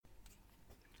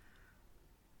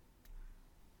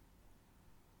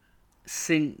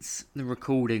Since the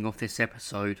recording of this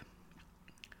episode,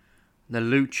 the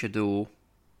luchador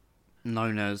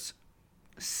known as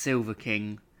Silver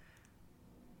King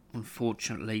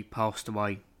unfortunately passed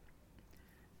away.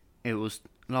 It was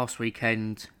last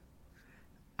weekend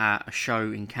at a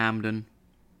show in Camden.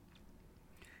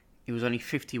 He was only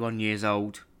 51 years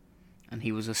old and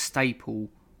he was a staple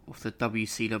of the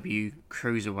WCW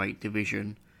Cruiserweight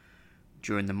division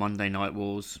during the Monday Night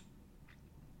Wars.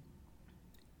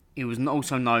 He was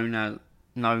also known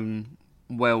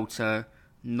well to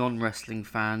non-wrestling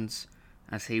fans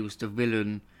as he was the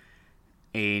villain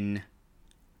in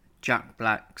Jack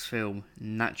Black's film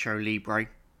Nacho Libre.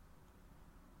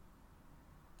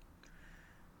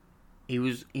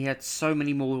 He had so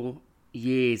many more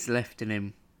years left in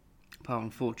him, but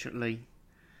unfortunately,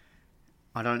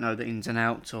 I don't know the ins and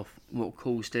outs of what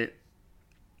caused it.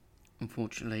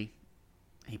 Unfortunately,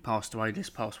 he passed away this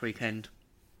past weekend.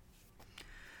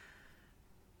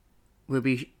 We'll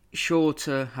be sure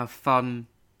to have fun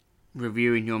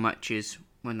reviewing your matches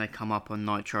when they come up on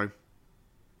Nitro.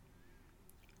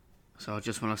 So I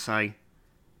just want to say,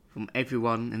 from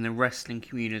everyone in the wrestling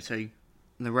community,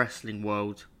 in the wrestling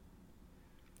world,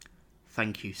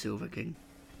 thank you, Silver King.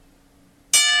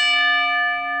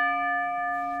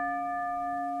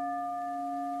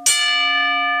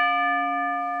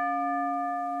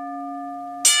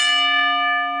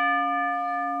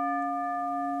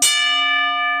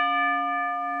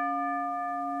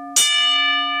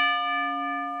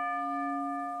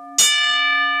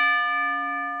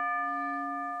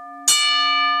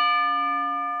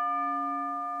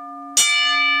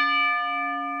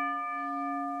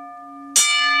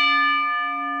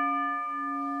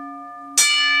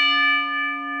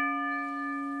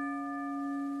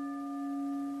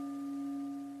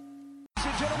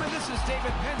 Gentlemen, this is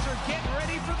David Penzer getting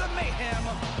ready for the mayhem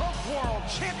of World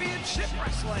Championship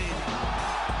Wrestling.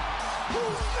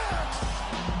 Who's next?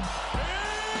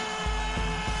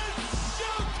 It's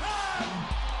showtime!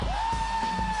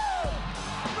 Woo!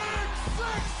 Big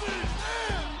Sexy's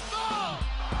in the...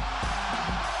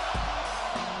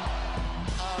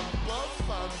 I'm buff,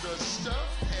 I'm the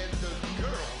stuff, and the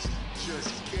girls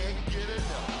just can't get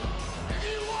enough. If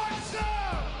you want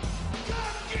some,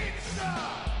 come get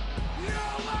some! You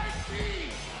don't like me,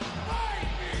 fight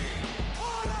me.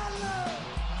 Órale,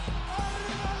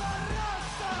 arriba la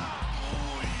raza.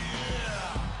 Oh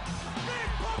yeah. Big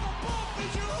Papa Pump,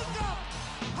 did you hook up?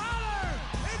 Holler,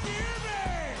 if you hear me.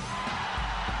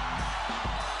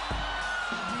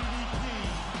 DDP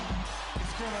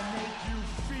is gonna make you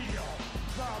feel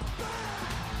the best.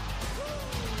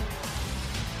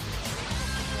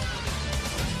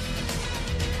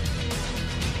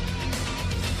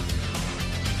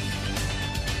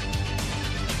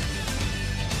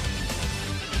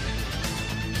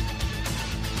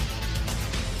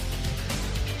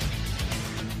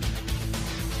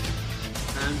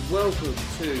 And welcome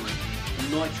to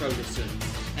Nitro Listen,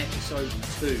 episode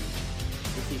 2.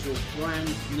 This is your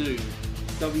brand new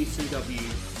WCW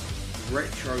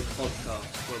retro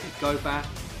podcast where we go back,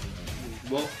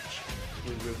 we watch,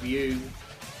 we review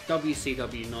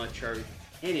WCW Nitro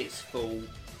in its full.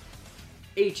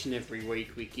 Each and every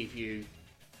week we give you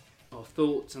our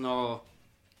thoughts and our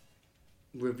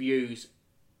reviews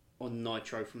on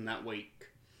Nitro from that week.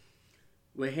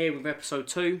 We're here with episode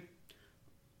 2.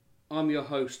 I'm your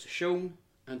host, Sean,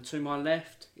 and to my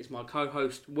left is my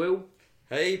co-host, Will.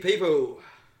 Hey people!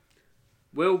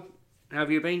 Will, how have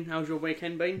you been? How's your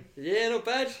weekend been? Yeah, not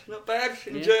bad.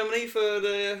 In Yeah. Germany for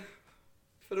the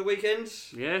weekend.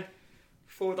 Yeah.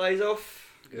 4 days off.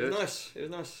 Good. It was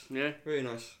nice. Yeah. Really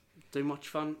nice. Do much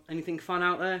fun? Anything fun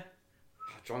out there?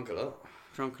 I drank a lot.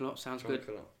 Drunk a lot, sounds good.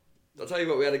 A lot. I'll tell you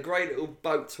what, we had a great little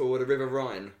boat tour of the River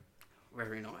Rhine.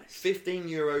 Very nice.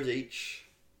 €15 each.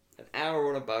 An hour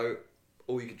on a boat.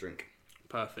 All you could drink.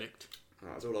 Perfect.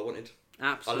 That's all I wanted.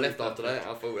 Absolutely I left after that.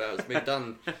 I thought that was me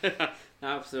done.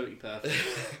 Absolutely perfect.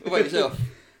 What about yourself?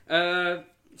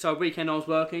 So weekend I was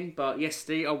working, but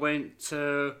yesterday I went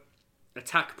to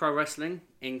Attack Pro Wrestling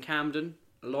in Camden,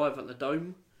 live at the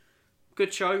Dome.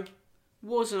 Good show.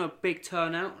 Wasn't a big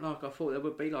turnout like I thought there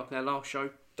would be, like their last show.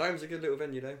 Dome's a good little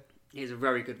venue though. It's a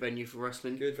very good venue for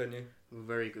wrestling. Good venue. A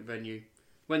very good venue.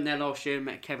 Went there last year,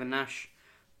 met Kevin Nash.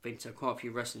 Been to quite a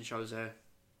few wrestling shows there.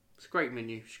 It's a great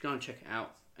venue. You should go and check it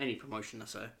out. Any promotion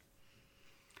that's there.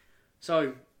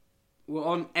 So, we're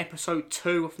on episode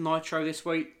 2 of Nitro this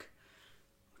week.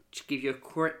 Just give you a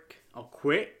quick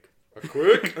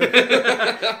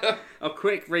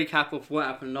recap of what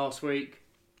happened last week.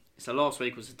 So last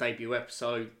week was the debut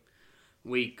episode.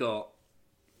 We got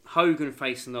Hogan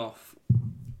facing off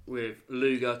with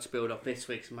Luger to build up this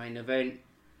week's main event.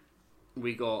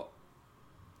 we got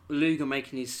Luger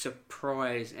making his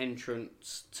surprise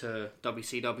entrance to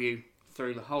WCW,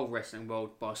 through the whole wrestling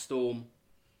world by storm.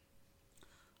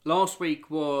 Last week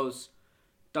was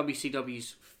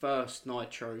WCW's first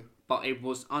Nitro, but it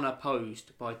was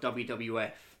unopposed by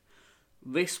WWF.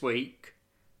 This week,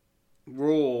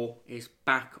 Raw is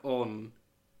back on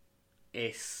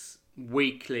its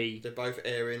weekly. They're both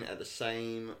airing at the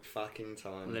same fucking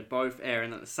time. They're both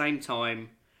airing at the same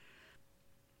time.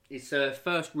 It's the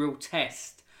first real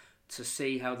test to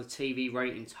see how the TV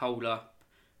ratings hold up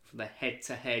for the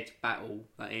head-to-head battle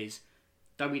that is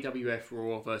WWF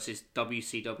Raw versus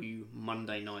WCW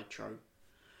Monday Nitro.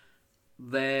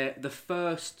 The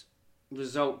first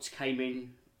results came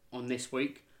in on this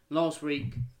week. Last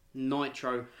week,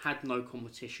 Nitro had no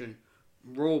competition.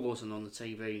 Raw wasn't on the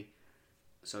TV,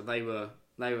 so they were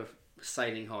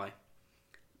sailing high.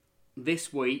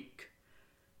 This week,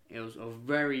 it was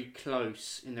very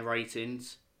close in the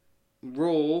ratings.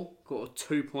 Raw got a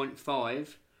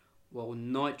 2.5, while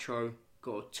Nitro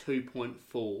got a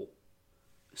 2.4.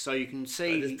 So you can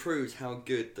see... This proves how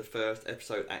good the first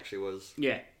episode actually was.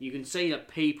 Yeah, you can see that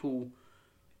people...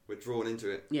 We're drawn into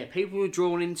it. Yeah, people were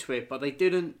drawn into it, but they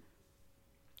didn't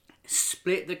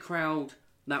split the crowd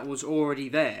that was already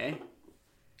there.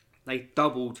 They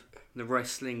doubled the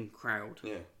wrestling crowd.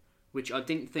 Yeah. Which I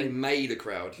didn't think... They made a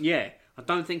crowd. Yeah, I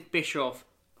don't think Bischoff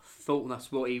thought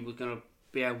that's what he was going to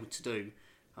be able to do.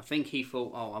 I think he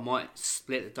thought, I might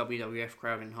split the WWF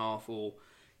crowd in half or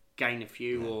gain a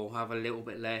few or have a little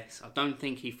bit less. I don't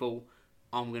think he thought,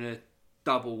 I'm going to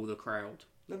double the crowd.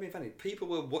 That'd be funny. People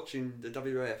were watching the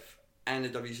WWF and the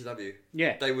WCW.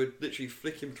 Yeah. They were literally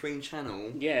flicking between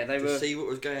channel to see what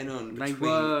was going on. They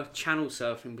were channel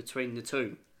surfing between the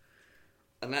two.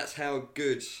 And that's how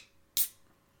good,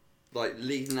 like,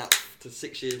 leading up to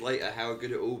 6 years later, how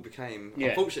good it all became. Yeah.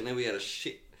 Unfortunately, we had a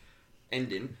shit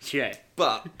ending. Yeah.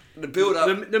 But the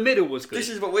build-up... The middle was good. This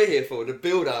is what we're here for. The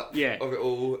build-up Yeah. of it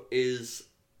all is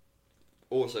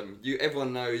awesome.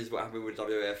 Everyone knows what happened with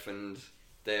WWF and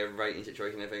their rating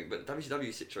situation and everything, but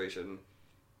WCW situation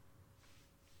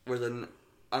was an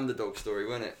underdog story,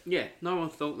 wasn't it? Yeah, no one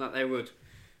thought that they would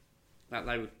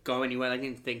go anywhere. They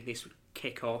didn't think this would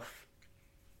kick off.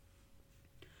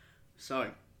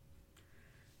 So,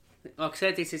 like I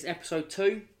said, this is episode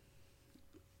 2.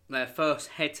 Their first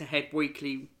head-to-head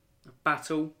weekly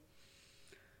battle.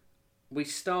 We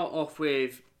start off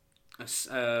with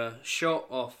a shot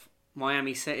of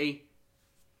Miami City.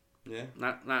 Yeah.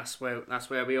 That's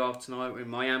where we are tonight. We're in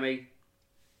Miami.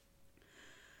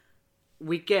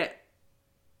 We get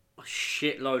a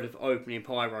shitload of opening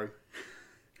pyro.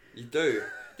 You do.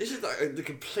 This is like the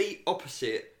complete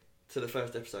opposite to the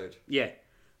first episode. Yeah.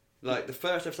 Like the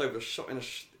first episode was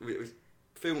it was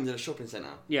filmed in a shopping centre.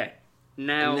 Yeah.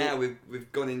 Now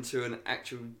we've gone into an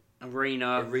actual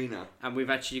arena, and we've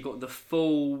actually got the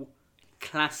full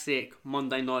classic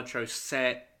Monday Nitro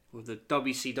set with the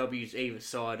WCWs either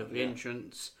side of the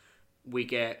entrance. We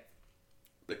get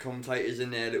the commentators in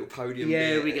their little podium.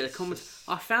 Yeah, bit. we get the commentators.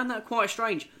 I found that quite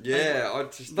strange. Yeah, I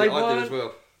did as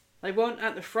well. They weren't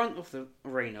at the front of the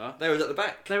arena. They was at the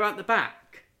back. They were at the back.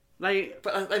 But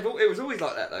it was always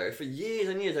like that though. For years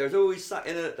and years, they was always sat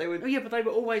in a. They were. Oh yeah, but they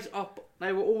were always up.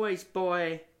 They were always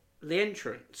by the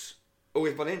entrance.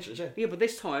 Always by the entrance, yeah. Yeah, but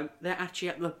this time they're actually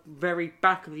at the very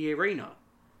back of the arena.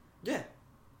 Yeah,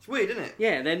 it's weird, isn't it?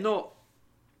 Yeah, they're not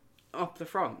up the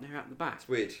front. They're at the back. It's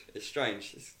weird. It's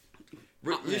strange.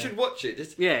 You should watch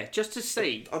it. Just to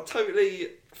see. I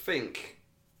totally think.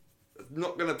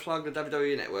 Not going to plug the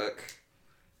WWE network.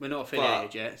 We're not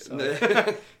affiliated yet. So.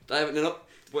 They're not.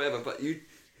 Whatever, but you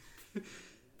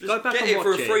just go back get and it watch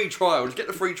for a it. free trial. Just get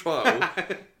the free trial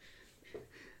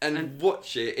and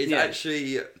watch it. It's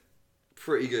actually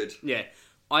pretty good. Yeah,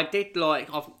 I did like.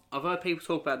 I've heard people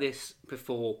talk about this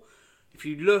before. If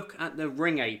you look at the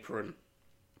ring apron,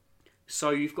 so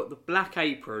you've got the black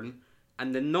apron,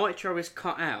 and the Nitro is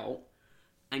cut out,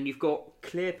 and you've got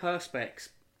clear perspex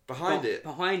behind it.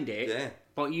 Yeah,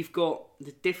 but you've got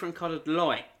the different coloured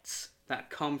lights that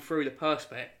come through the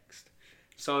perspex.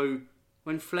 So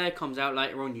when Flair comes out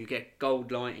later on, you get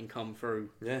gold lighting come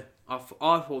through. Yeah. I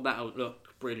thought that would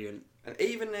look brilliant. And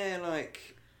even their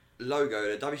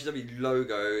logo, the WCW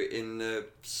logo in the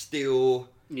steel.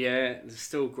 Yeah, it's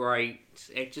still great.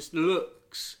 It just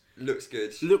looks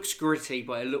good. Looks gritty,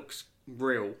 but it looks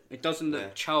real. It doesn't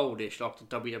look childish like the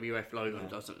WWF logo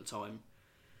does at the time.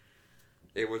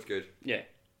 It was good. Yeah.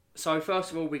 So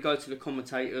first of all, we go to the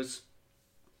commentators.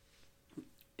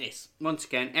 It's once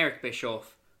again Eric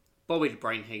Bischoff, Bobby the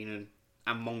Brain Heenan,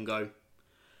 and Mongo.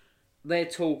 They're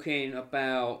talking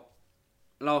about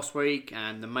last week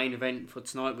and the main event for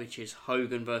tonight, which is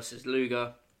Hogan versus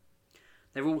Luger.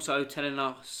 They're also telling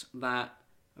us that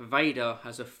Vader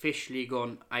has officially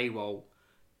gone AWOL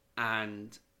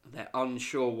and they're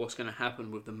unsure what's going to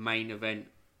happen with the main event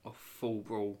of Full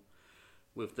Brawl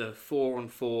with the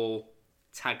 4-on-4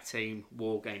 tag team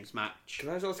War Games match. Can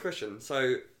I just ask a question?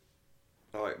 So,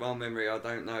 alright, my memory, I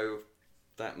don't know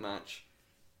that much.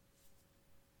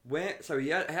 So he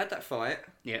had that fight.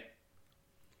 Yeah.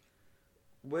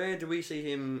 Where do we see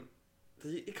him?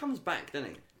 He comes back, doesn't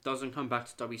he? Doesn't come back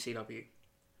to WCW.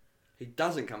 He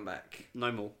doesn't come back.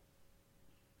 No more.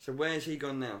 So where's he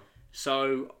gone now?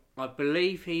 So I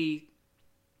believe he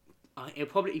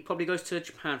probably goes to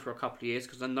Japan for a couple of years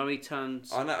because I know he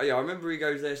turns. I know. Yeah, I remember he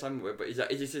goes there somewhere. But is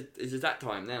it that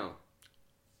time now?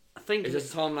 I think is this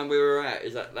the timeline we were at?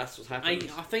 That's what's happening?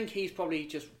 I think he's probably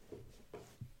just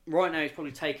right now. He's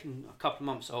probably taken a couple of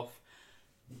months off.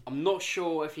 I'm not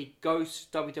sure if he goes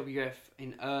to WWF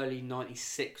in early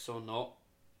 '96 or not,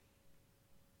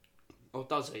 or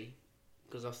does he?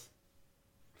 Because I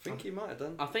think he might have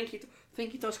done. I think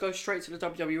he does go straight to the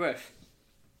WWF.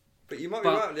 But you might be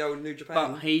right with the old New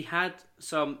Japan. But he had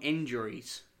some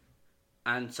injuries,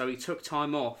 and so he took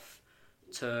time off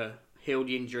to heal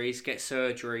the injuries, get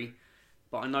surgery.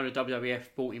 But I know the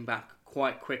WWF brought him back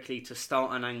quite quickly to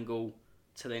start an angle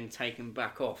to then take him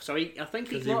back off. So I think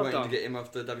he might have wanted done. to get him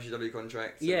off the WCW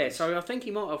contract. Yeah, so I think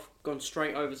he might have gone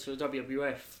straight over to the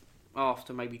WWF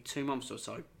after maybe 2 months or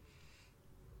so.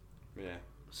 Yeah.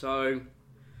 So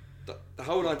the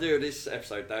whole idea of this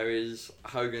episode though is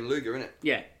Hogan Luger, isn't it?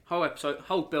 Yeah,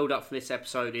 whole build up for this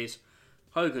episode is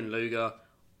Hogan Luger.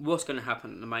 What's going to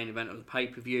happen at the main event of the pay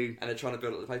per view? And they're trying to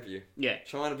build up the pay per view. Yeah,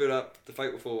 trying to build up the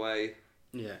Fatal 4-Way.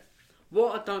 Yeah.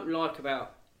 What I don't like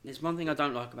about there's one thing I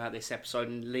don't like about this episode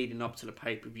and leading up to the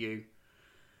pay per view.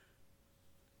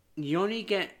 You only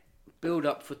get build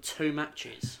up for 2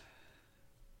 matches,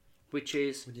 which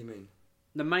is What do you mean?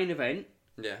 the main event.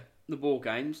 Yeah. The War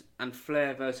Games and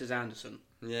Flair versus Anderson.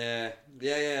 Yeah.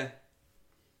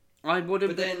 I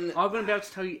wouldn't be then able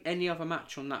to tell you any other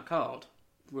match on that card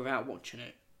without watching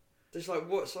it. There's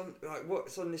what's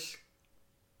on this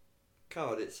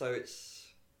card? It's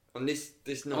on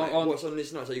this night. What's on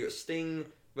this night? So you got Sting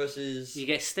versus. You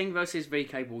get Sting versus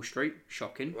VK Wall Street.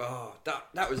 Shocking. Oh,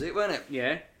 that was it, wasn't it?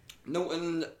 Yeah.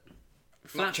 Norton,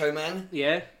 Macho Man.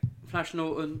 Yeah. Flash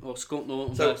Norton or Scott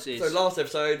Norton versus. So last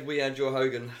episode we had your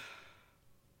Hogan.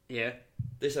 Yeah.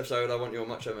 This episode I want your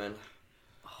Macho Man.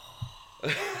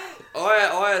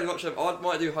 I had Macho. I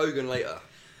might do Hogan later.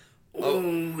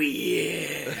 Oh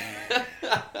yeah.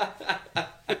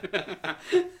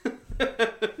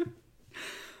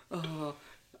 Oh.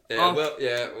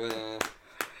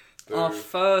 Our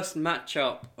first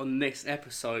matchup on this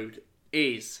episode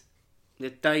is the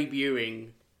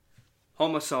debuting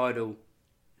homicidal,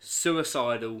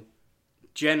 suicidal,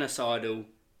 genocidal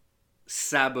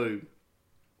Sabu.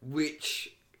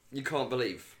 Which you can't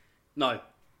believe. No.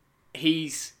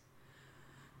 He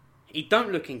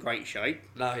don't look in great shape.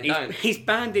 No, he don't. He's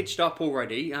bandaged up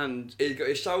already and... He's got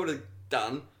his shoulder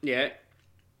done. Yeah.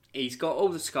 He's got all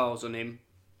the scars on him.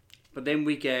 But then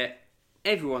we get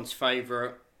everyone's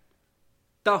favourite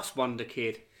Dust Wonder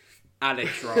Kid,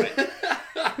 Alex Wright.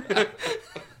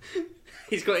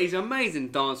 He's got his amazing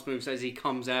dance moves as he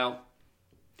comes out.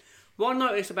 What I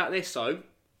noticed about this, though,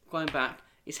 going back,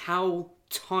 is how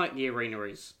tight the arena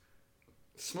is.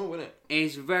 Small, isn't it?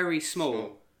 It's very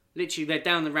small. Literally, they're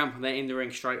down the ramp and they're in the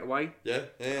ring straight away. Yeah.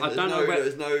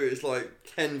 It's like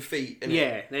 10 feet in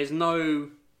it. There's no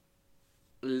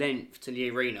length to the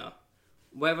arena.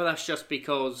 Whether that's just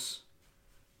because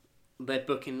they're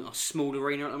booking a small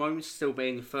arena at the moment, still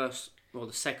being the first or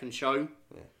the second show.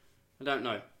 Yeah. I don't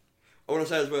know. I want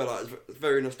to say as well, it's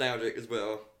very nostalgic as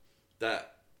well,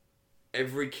 that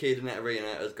every kid in that arena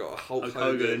has got a Hulk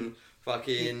Hogan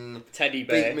fucking teddy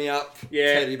bear. Beat me up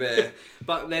teddy bear.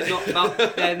 But they're not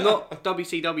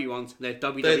WCW ones, they're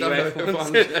WWF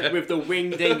ones with the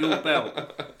winged eagle belt.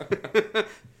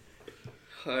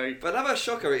 But another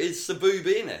shocker is Sabu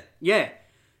being there. Yeah.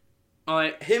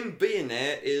 Him being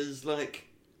there is like...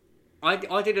 I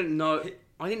didn't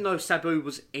know Sabu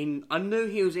was in... I knew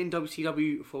he was in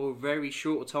WCW for a very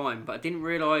short time, but I didn't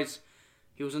realise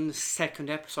he was in the second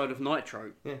episode of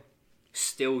Nitro. Yeah.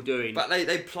 Still doing... But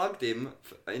they plugged him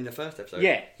in the first episode.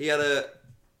 Yeah. He had a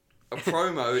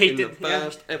promo in the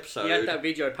first episode. He had that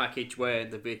video package where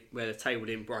the table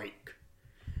didn't break.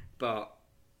 But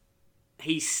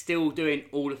he's still doing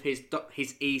all of his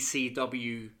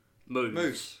ECW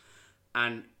moves.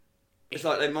 And it's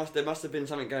like there must have been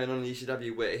something going on in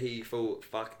ECW where he thought,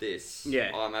 "Fuck this!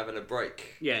 Yeah, I'm having a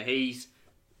break." Yeah, he's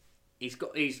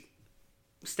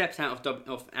steps out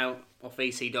of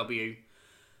ECW,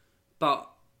 but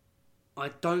I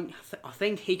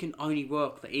think he can only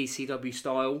work the ECW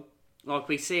style. Like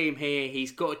we see him here,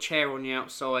 he's got a chair on the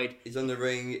outside. He's on the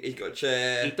ring. He's got a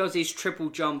chair. He does his triple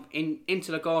jump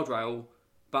into the guardrail,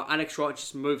 but Alex Wright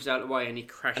just moves out of the way and he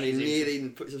crashes. And he nearly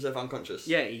puts himself unconscious.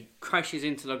 Yeah, he crashes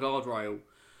into the guardrail.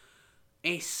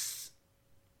 It's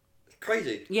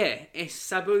crazy. Yeah, it's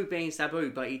Sabu being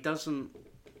Sabu, but he can't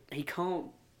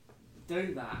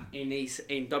do that in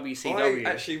WCW. I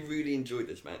actually really enjoyed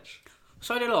this match.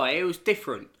 So did I. It was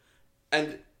different.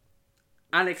 And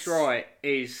Alex Wright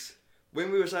is...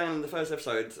 When we were saying in the first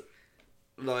episode,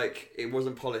 like, it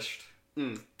wasn't polished,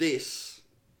 this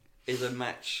is a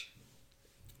match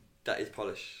that is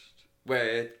polished.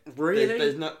 Where really?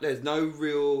 there's no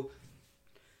real...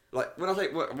 Like, when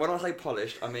I say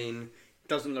polished, I mean...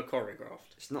 Doesn't look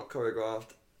choreographed. It's not choreographed.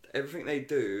 Everything they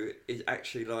do is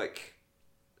actually, like...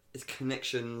 It's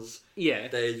connections. Yeah.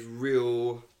 There's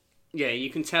real... Yeah, you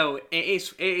can tell it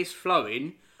is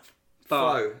flowing.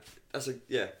 But, flow.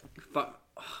 Yeah. But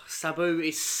Sabu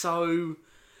is so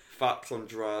fucked on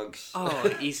drugs. Oh,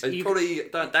 he's probably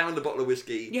down the bottle of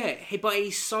whiskey. Yeah, but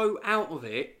he's so out of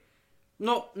it.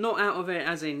 Not out of it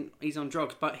as in he's on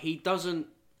drugs, but he doesn't.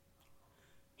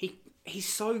 He's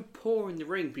so poor in the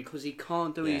ring because he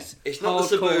can't do his. It's not the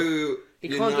Sabu. He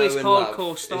can't do his hardcore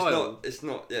love. style. It's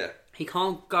not. Yeah. He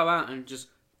can't go out and just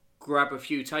grab a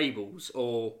few tables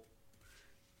or.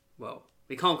 Well,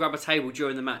 he can't grab a table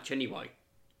during the match anyway.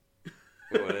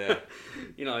 Well, yeah.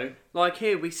 You know, like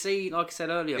here we see, like I said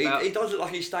earlier, he does look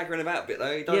like he's staggering about a bit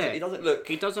though. He doesn't look.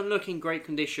 He doesn't look in great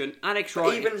condition. Alex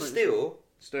Wright, even still,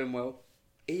 doing well.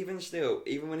 Even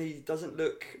when he doesn't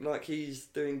look like he's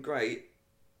doing great,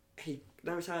 he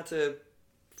knows how to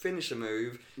finish a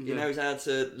move. Yeah. He knows how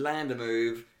to land a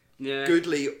move. Yeah.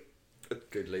 Goodly.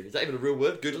 Is that even a real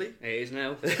word? Goodly. It is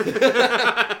now.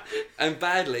 And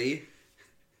badly.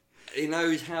 He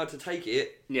knows how to take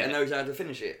it and knows how to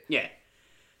finish it. Yeah.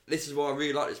 This is why I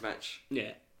really like this match.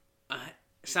 Yeah.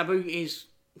 Sabu is...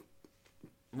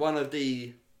 one of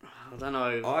the... I don't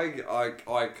know.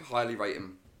 I highly rate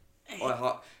him.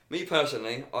 Me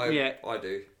personally, I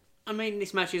do. I mean,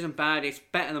 this match isn't bad. It's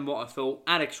better than what I thought.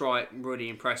 Alex Wright really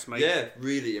impressed me. Yeah,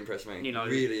 really impressed me. You know,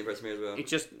 really impressed me as well.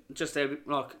 It's just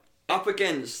like... Up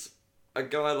against a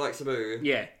guy like Sabu.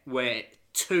 Yeah, where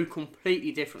two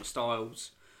completely different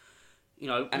styles... You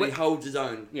know, and he holds his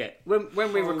own. Yeah, when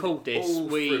we record this,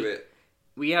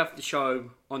 we have the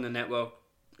show on the network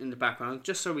in the background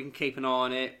just so we can keep an eye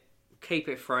on it, keep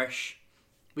it fresh.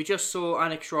 We just saw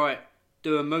Alex Wright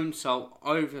do a moonsault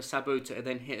over Sabu to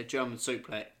then hit a German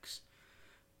suplex,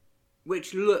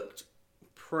 which looked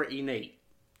pretty neat.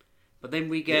 But then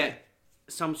we get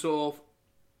some sort of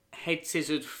head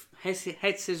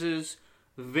scissors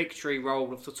victory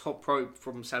roll off the top rope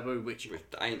from Sabu, which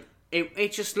ain't.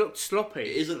 It just looked sloppy.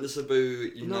 It isn't the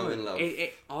Sabu you know and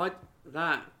love.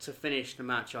 That to finish the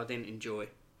match I didn't enjoy.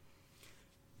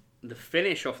 The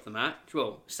finish off the match,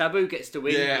 well, Sabu gets the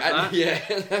win.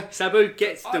 Sabu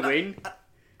gets the win.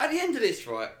 At the end of this,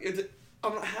 right,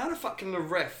 I'm like, how the fuck can the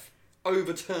ref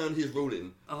overturn his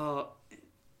ruling? I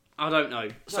don't know.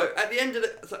 So at the end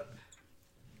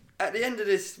of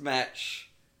this match,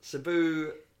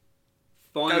 Sabu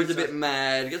goes a bit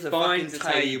mad, gets a fucking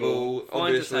table,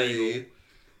 obviously,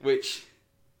 which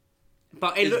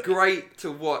is great to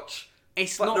watch.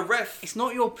 It's but not the ref. It's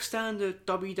not your standard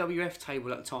WWF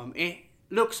table at the time. It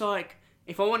looks like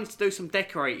if I wanted to do some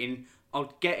decorating,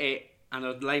 I'd get it and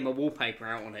I'd lay my wallpaper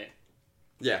out on it.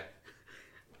 Yeah.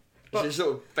 But it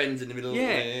sort of bends in the middle.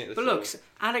 Yeah, but look,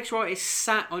 Alex Wright is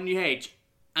sat on the edge,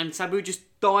 and Sabu just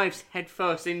dives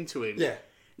headfirst into him. Yeah.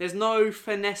 There's no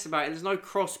finesse about it. There's no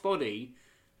crossbody.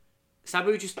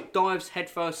 Sabu just dives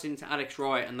headfirst into Alex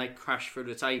Wright and they crash through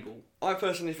the table. I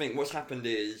personally think what's happened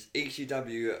is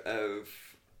ECW have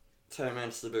turned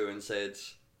around to Sabu and said,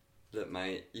 look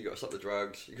mate, you got to stop the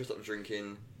drugs, you got to stop the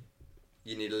drinking,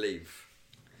 you need to leave.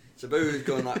 Sabu's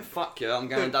gone like, fuck you, I'm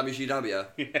going to WCW.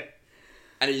 Yeah.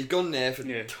 And he's gone there for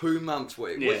 2 months.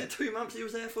 Was it 2 months he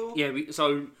was there for? Yeah,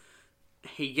 so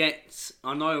he gets,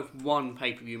 I know of one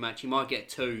pay-per-view match, he might get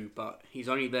two, but he's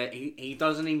only there, he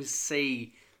doesn't even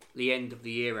see the end of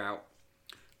the year out.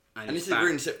 And this is we're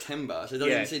in September, so he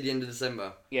doesn't even see the end of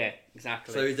December. Yeah,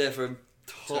 exactly. So he's there for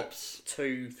tops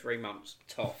 2-3 months,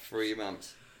 top 3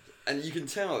 months, and you can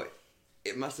tell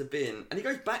it must have been. And he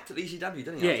goes back to the ECW,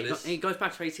 doesn't he? Yeah, he goes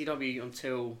back to ECW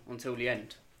until the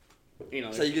end. You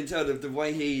know. So you can tell the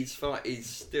way he's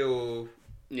still.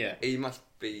 Yeah. He must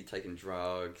be taking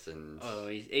drugs and. Oh,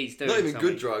 he's doing not even something.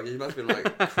 good drugs. He must have been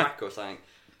like crack or something.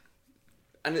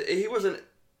 And he wasn't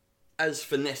as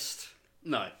finessed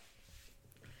No.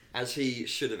 As he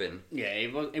should have been. Yeah,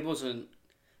 it wasn't.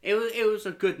 It was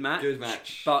a good match. Good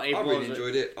match. But I really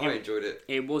enjoyed it. I enjoyed it.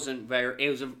 It wasn't very. It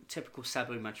was a typical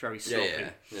Sabu match, very sloppy.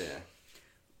 Yeah.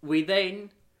 We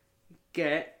then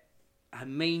get a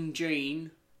Mean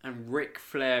Gene and Ric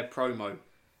Flair promo.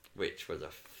 Which was a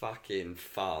fucking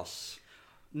farce.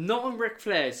 Not on Ric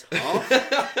Flair's half,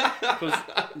 because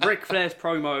Ric Flair's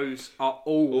promos are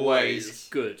always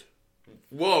good.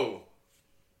 Whoa.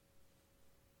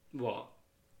 What?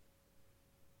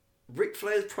 Ric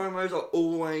Flair's promos are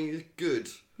always good.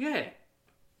 Yeah.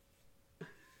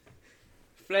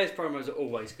 Flair's promos are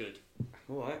always good.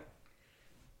 Alright.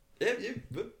 Yeah,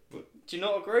 Do you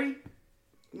not agree?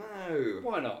 No.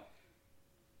 Why not?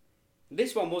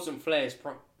 This one wasn't Flair's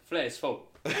fault.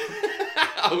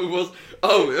 Oh, it was.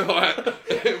 Oh, alright.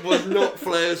 It was not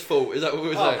Flair's fault. Is that what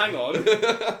we're saying? Hang on.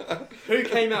 Who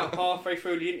came out halfway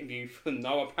through the interview for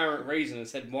no apparent reason and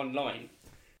said one line?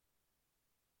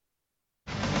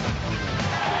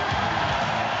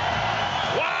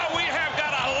 Wow, we have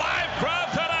got a live crowd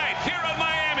tonight here in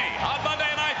Miami on Monday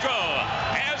Nitro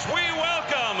as we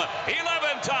welcome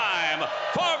 11-time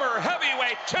former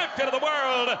heavyweight champion of the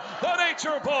world, the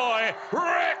Nature Boy,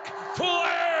 Ric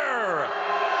Flair.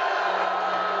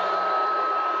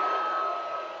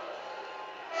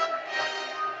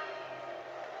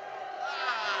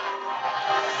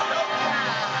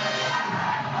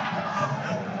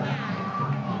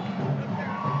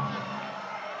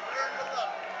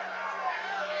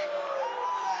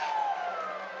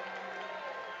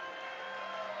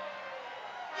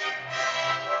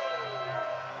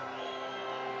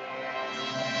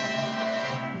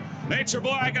 Nature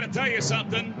Boy, I gotta tell you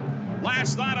something.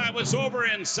 Last night I was over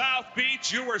in South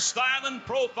Beach. You were styling,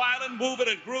 profiling, moving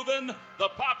and grooving. The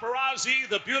paparazzi,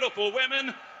 the beautiful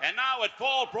women, and now at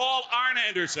Fall Brawl, Arn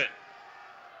Anderson.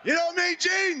 You know me,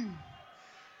 Gene?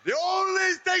 The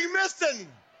only thing missing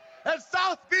at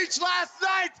South Beach last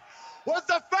night was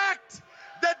the fact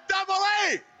that Double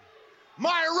A,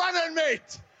 my running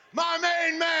mate, my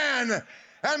main man,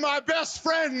 and my best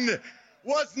friend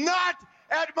was not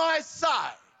at my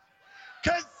side.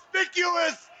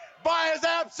 Conspicuous by his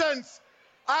absence,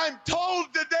 I'm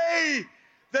told today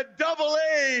that Double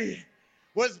A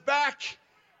was back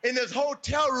in his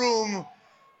hotel room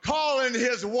calling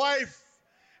his wife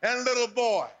and little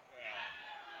boy.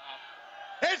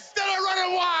 Instead of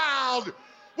running wild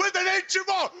with the Nature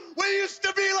Boy, we used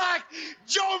to be like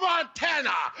Joe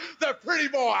Montana, the pretty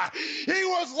boy. He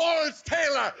was Lawrence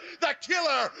Taylor, the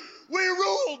killer. We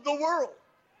ruled the world.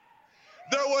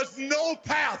 There was no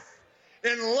path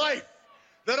in life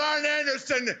that Arn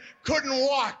Anderson couldn't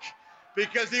walk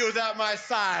because he was at my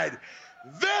side.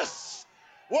 This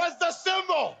was the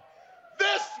symbol.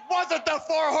 This wasn't the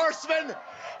Four Horsemen.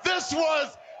 This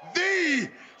was the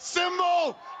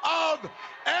symbol of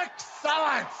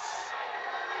excellence.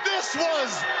 This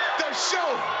was the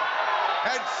show.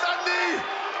 And Sunday,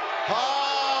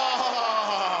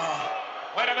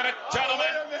 Wait a minute, gentlemen.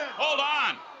 Hold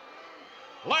on.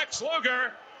 Lex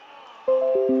Luger,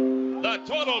 the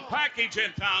total package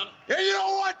in town. And you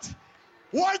know what?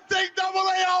 One thing Double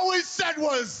A always said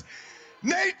was,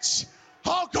 Nate,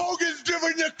 Hulk Hogan's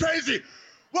driven you crazy.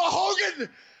 Well, Hogan,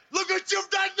 look what you've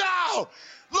done now.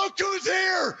 Look who's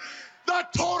here. The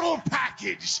total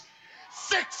package.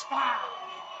 6'5".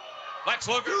 Lex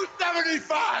Luger.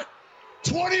 275.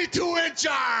 22-inch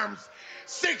arms.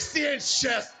 60-inch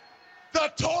chest.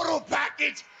 The total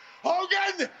package.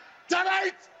 Hogan,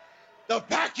 tonight, the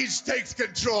package takes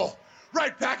control.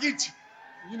 Right, package?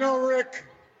 You know, Rick,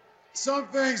 some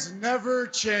things never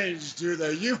change, do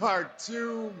they? You are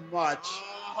too much.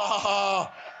 Oh,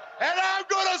 and I'm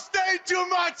going to stay too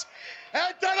much.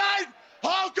 And tonight,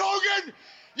 Hulk Hogan,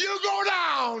 you go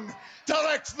down to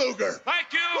Lex Luger.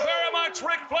 Thank you very much,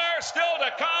 Ric Flair. Still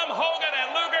to come, Hogan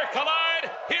and Luger collide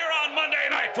here on Monday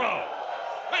Nitro.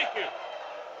 Thank you.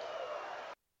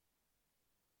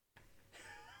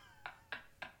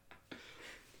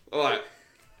 Alright.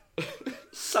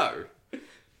 So,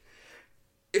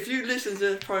 if you listen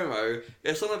to the promo,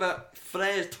 there's something about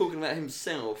Flair's talking about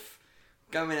himself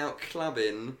going out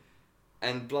clubbing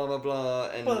and blah blah blah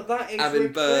and Well, that is having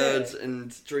Ric birds Flair.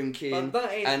 and drinking, But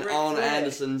that is and Ric Arn Flair.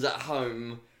 Anderson's at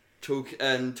home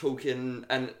talking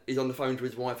and he's on the phone to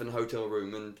his wife in the hotel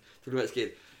room and talking about his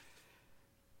kid.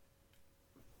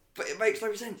 But it makes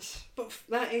no sense. But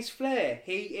that is Flair.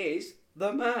 He is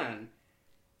the man.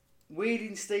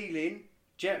 Wheeling, stealing,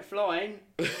 jet flying,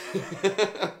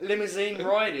 limousine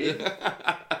riding,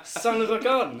 son of a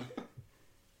gun.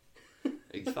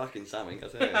 He's fucking something, I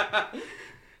tell you.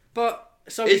 But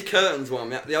so His curtains one,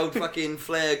 the old fucking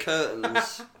Flair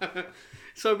curtains.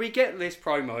 So we get this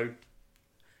promo.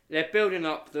 They're building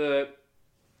up the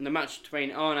match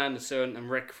between Arn Anderson and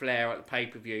Ric Flair at the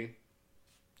pay-per-view.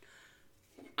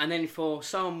 And then for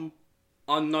some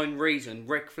unknown reason,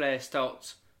 Ric Flair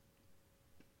starts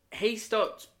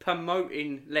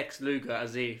promoting Lex Luger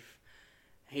as if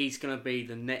he's going to be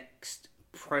the next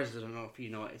president of the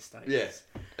United States. Yeah,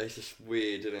 it's just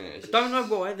weird, isn't it? I don't know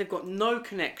why. They've got no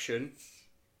connection.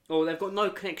 Or they've got no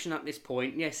connection at this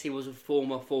point. Yes, he was a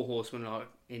former Four Horseman like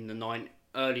in the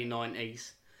early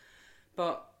 90s.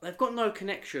 But they've got no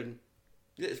connection.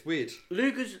 Yeah, it's weird.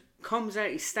 Luger comes out,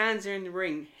 he stands there in the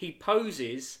ring, he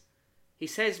poses, he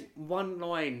says one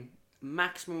line,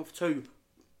 maximum of two,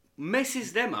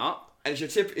 messes them up. And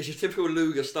it's your typical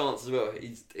Luger stance as well.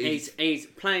 He's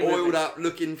playing oiled with up,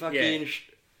 looking fucking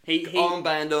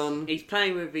armband on. He's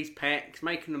playing with his pecs,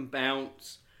 making them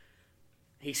bounce.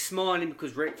 He's smiling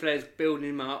because Ric Flair's building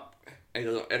him up.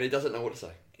 And he doesn't know what to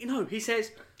say. You know, he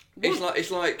says...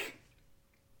 It's like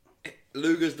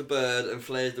Luger's the bird and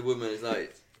Flair's the woman. It's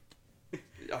like,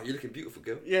 oh, you're looking beautiful,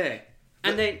 girl. Yeah.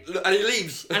 And then... And he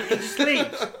leaves. And he just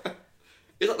leaves.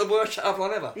 It's like the worst shut-up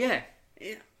line ever. Yeah.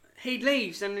 He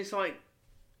leaves and it's like...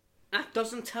 That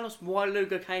doesn't tell us why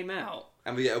Luger came out.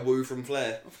 And we get a woo from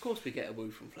Flair. Of course we get a woo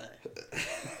from Flair.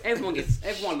 Everyone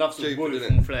loves a woo Stupid,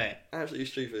 from Flair. Absolutely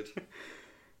stupid.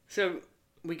 So,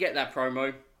 we get that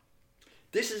promo.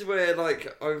 This is where,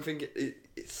 like, I'm thinking...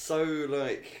 It's so,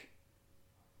 like...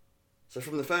 So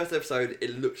from the first episode,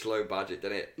 it looks low budget,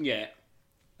 doesn't it? Yeah.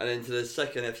 And then to the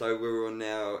second episode we're on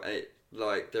now,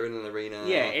 they're in an arena.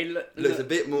 Yeah, it looks a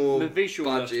bit more the visual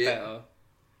budget, looks better.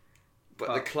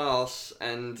 But the class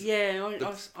and I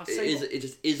see it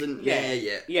just isn't there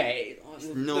yet. Yeah,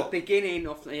 not the beginning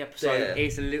of the episode there.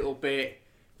 is a little bit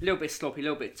sloppy, a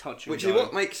little bit touch and Which go. is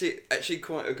what makes it actually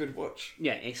quite a good watch.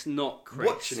 Yeah, it's not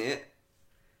crisp. Watching it,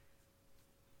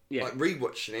 yeah, like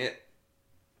rewatching it,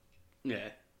 yeah,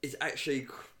 is actually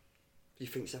you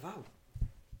think stuff. Oh,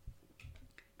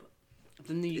 but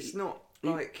then it's not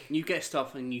like you get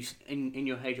stuff and you in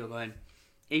your head you're going,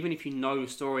 even if you know the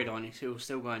storyline, you're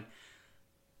still going.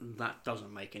 That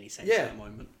doesn't make any sense at the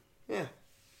moment. Yeah.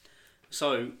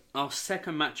 So, our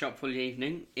second matchup for the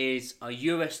evening is a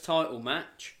US title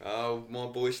match. Oh, my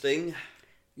boy Sting.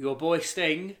 Your boy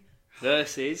Sting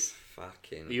versus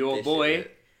fucking your boy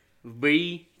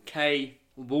BK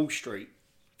Wall Street.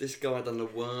 This guy done the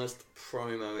worst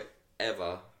promo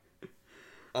ever.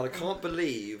 And I can't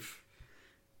believe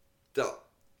that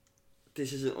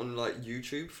this isn't on like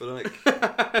YouTube for like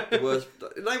the worst.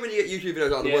 Like when you get YouTube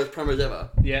videos like the worst promos ever.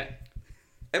 Yeah.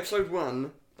 Episode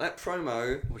 1, that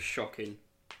promo was shocking.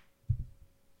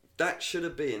 That should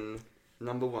have been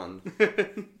number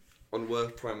 1 on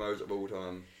worst promos of all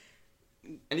time.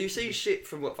 And you see shit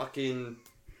from what fucking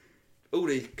all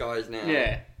these guys now.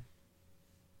 Yeah.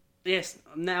 Yes,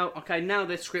 now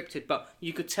they're scripted, but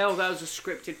you could tell that was a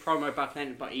scripted promo back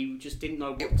then, but you just didn't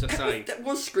know what to say. That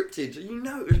was scripted, you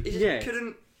know. It just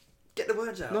couldn't get the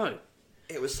words out. No.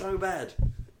 It was so bad.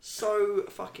 So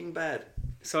fucking bad.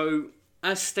 So,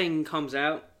 as Sting comes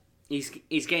out, he's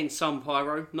getting some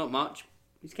pyro, not much.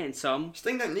 He's getting some.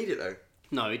 Sting don't need it though.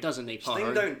 No, he doesn't need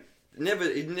pyro. Sting he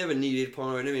never needed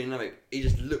pyro, never needed nothing. He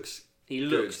just looks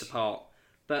looks the part.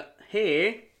 But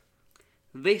here,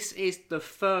 this is the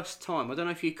first time, I don't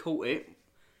know if you caught it,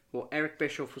 what Eric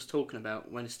Bischoff was talking about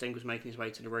when Sting was making his way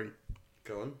to the ring.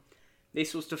 Go on.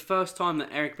 This was the first time that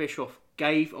Eric Bischoff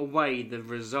gave away the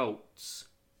results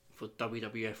for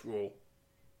WWF Raw.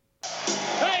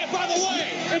 Hey, by the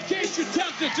way, in case you're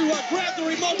tempted to grab the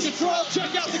remote control,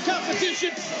 check out the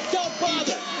competition. Don't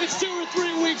bother. It's 2 or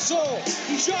 3 weeks old.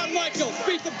 Shawn Michaels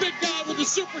beat the big guy with a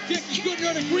super kick he couldn't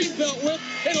earn a green belt with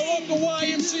in a local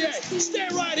YMCA. Stay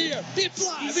right here. It's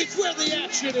live. It's where the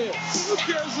action is. Who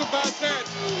cares about that?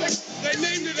 They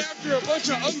named it after a bunch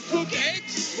of uncooked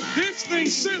eggs. This thing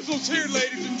sizzles here,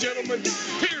 ladies and gentlemen.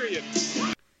 Period.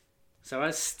 So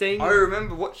as Sting... I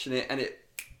remember watching it and it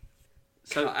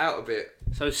cut out a bit.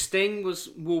 So Sting was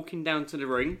walking down to the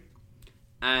ring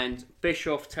and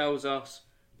Bischoff tells us,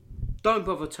 don't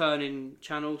bother turning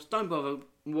channels, don't bother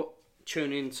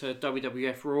tuning into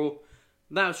WWF Raw.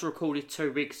 That was recorded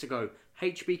 2 weeks ago.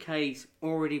 HBK's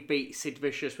already beat Sid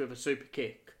Vicious with a super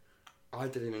kick. I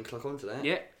didn't even click onto that.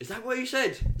 Yeah. Is that what you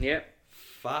said? Yeah.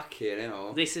 Fucking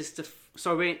hell. This is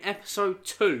so we're in episode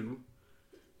 2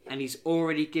 and he's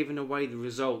already given away the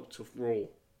results of Raw.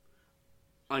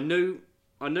 I knew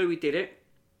he did it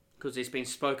because it's been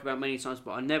spoke about many times,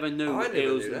 but I never knew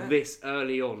it was this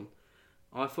early on.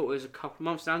 I thought it was a couple of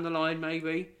months down the line,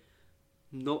 maybe.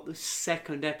 Not the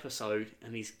second episode,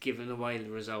 and he's given away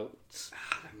the results.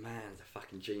 The man's a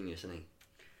fucking genius, isn't he?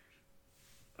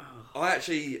 Oh, I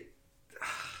actually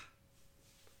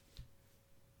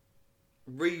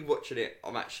rewatching it.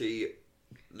 I'm actually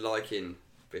liking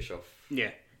Bischoff.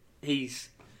 Yeah, he's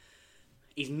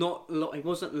not. He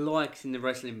wasn't liked in the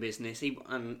wrestling business.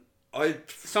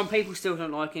 Some people still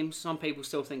don't like him. Some people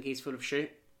still think he's full of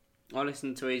shit. I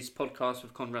listened to his podcast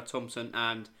with Conrad Thompson,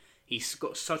 and he's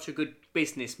got such a good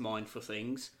business mind for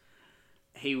things.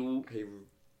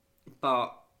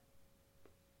 But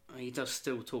he does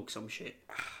still talk some shit.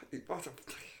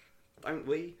 Don't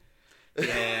we?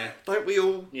 Yeah. Don't we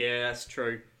all? Yeah, that's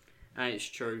true. And it's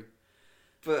true.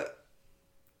 But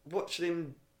watching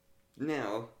him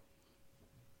now,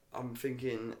 I'm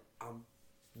thinking, I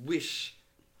wish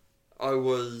I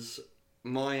was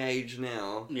my age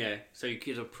now. Yeah, so you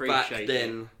could appreciate back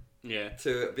then. Yeah.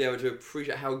 To be able to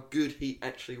appreciate how good he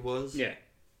actually was. Yeah.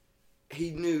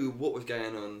 He knew what was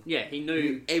going on. Yeah, he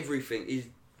knew everything.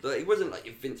 He wasn't like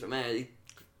Vince McMahon.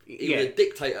 He yeah. was a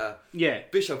dictator. Yeah.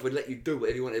 Bischoff would let you do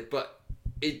whatever you wanted, but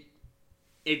it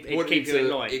keep you in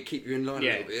line. It keep you in line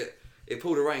Yeah. a little bit. It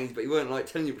pulled the reins, but he weren't like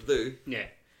telling you what to do. Yeah.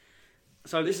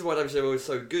 So this is why WCW was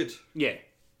so good. Yeah,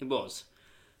 it was.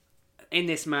 In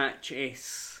this match,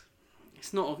 it's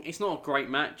not a great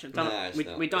match. We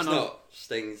don't know. Not.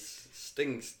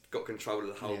 Sting's got control of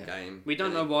the whole game. We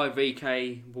don't know why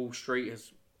VK Wall Street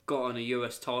has gotten a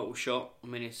US title shot. I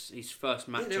mean, it's his first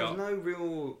match there up. was no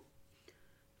real.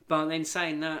 But then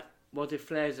saying that, why did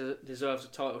Flair deserves a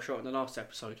title shot in the last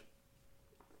episode?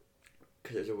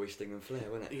 Because it was always Sting and Flair,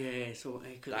 wasn't it?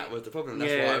 Yeah, that was the problem.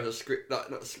 That's why it was a script.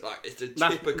 It's a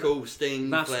typical Sting.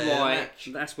 That's Flair why. match.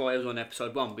 That's why it was on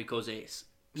episode 1, because it's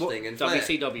Sting and Flair.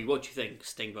 WCW. What do you think?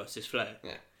 Sting versus Flair.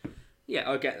 Yeah. Yeah,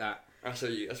 I get that. That's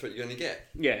what you're going to get.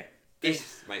 Yeah.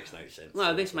 This makes no sense.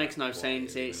 No, this makes no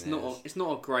sense. It's not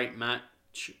a great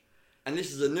match. And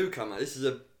this is a newcomer. This is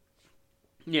a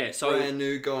so brand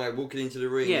new guy walking into the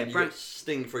ring. Yeah, and you got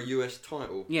Sting for a US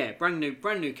title. Yeah, brand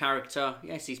new character.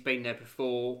 Yes, he's been there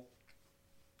before.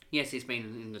 Yes, he's been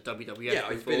in the WWF before.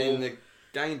 Yeah, he's been in the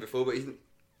game before, but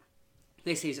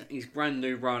this is his brand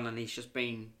new run, and he's just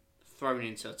been thrown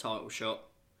into a title shot.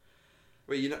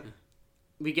 Well,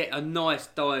 we get a nice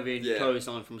diving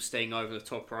clothesline from Sting over the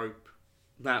top rope.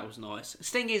 That was nice.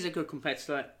 Sting is a good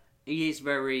competitor. He is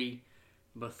very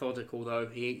methodical, though.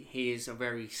 He is a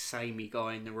very samey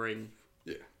guy in the ring.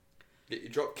 Yeah. Get your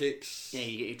drop kicks. Yeah,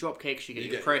 you get your drop kicks, you get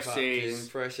your presses.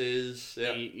 Presses,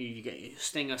 yeah. You get your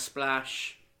Stinger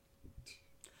splash.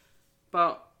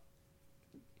 But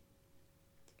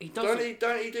he doesn't...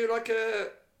 Don't he do like a...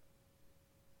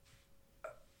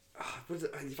 What is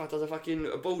it? He does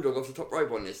a bulldog off the top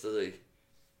rope on this, does he?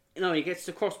 No, he gets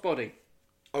the crossbody.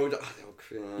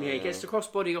 Yeah, he gets the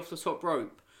crossbody off the top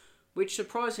rope, which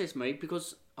surprises me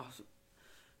because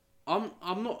I'm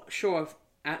not sure if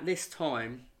at this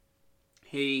time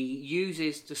he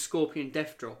uses the Scorpion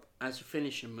Death Drop as a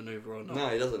finishing maneuver or not. No,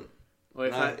 he doesn't. Or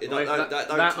if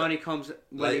that only comes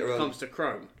when it comes to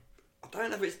Crow. I don't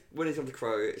know if it's when it comes to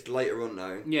Crow. It's later on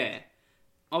though. Yeah.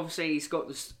 Obviously, he's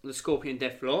got the Scorpion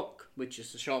Death Lock, which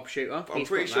is the sharpshooter. I'm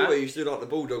pretty sure he used to do like the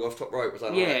bulldog off top rope. Was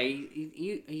that yeah, right?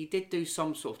 he did do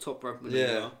some sort of top rope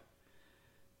maneuver.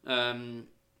 Yeah. Do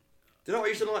you know what I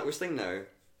used to like with Sting though?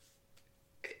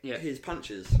 Yeah. His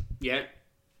punches. Yeah.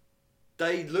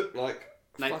 They looked like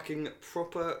fucking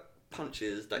proper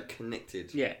punches that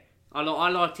connected. Yeah. I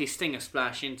liked his Stinger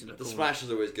splash into the corner. Splash is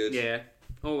always good. Yeah.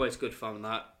 Always good fun,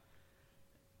 that.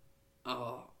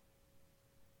 Oh.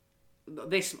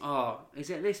 Is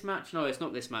it this match? No, it's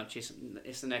not this match.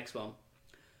 It's the next one.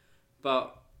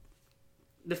 But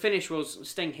the finish was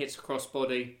Sting hits a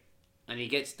crossbody and he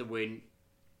gets the win.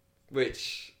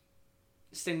 Which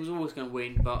Sting was always going to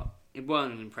win, but it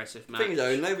weren't an impressive match. Thing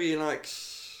though, nobody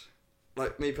likes,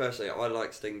 like me personally, I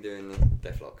like Sting doing the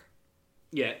deathlock.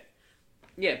 Yeah,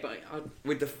 yeah, but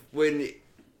when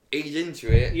he's into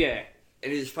it. Yeah.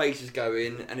 And his face is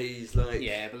going, and he's like...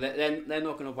 Yeah, but they're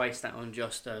not going to waste that on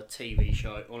just a TV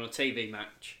show, on a TV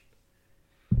match.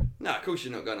 No, of course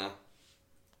you're not gonna.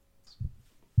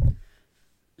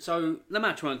 So, the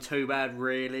match wasn't too bad,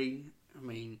 really. I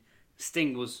mean,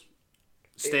 Sting was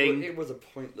Sting. It was a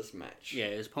pointless match. Yeah,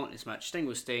 it was a pointless match. Sting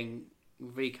was Sting.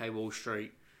 VK Wall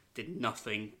Street did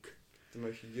nothing. The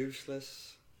most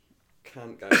useless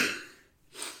cunt going.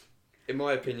 In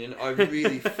my opinion, I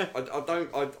really,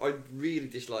 I really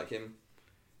dislike him.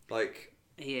 Like,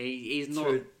 yeah, he's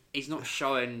not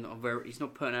showing he's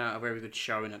not putting out a very good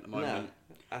showing at the moment.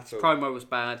 No, at all. Promo was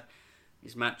bad.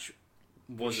 His match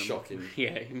wasn't shocking.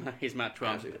 Yeah, his match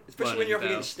was. Especially when you're up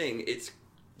against Sting,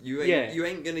 you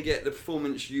ain't gonna get the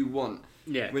performance you want.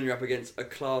 Yeah. When you're up against a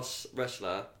class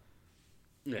wrestler.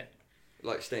 Yeah.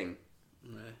 Like Sting.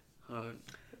 Yeah.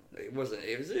 It wasn't.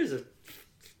 It was a.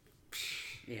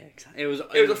 Yeah, exactly. It was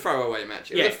a throwaway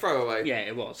match. It was a throwaway. Yeah,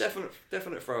 it was.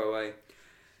 Definite throwaway.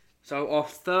 So our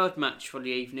third match for the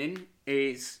evening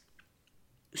is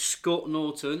Scott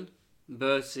Norton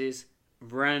versus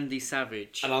Randy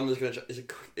Savage. And I'm just going to...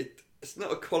 It's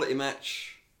not a quality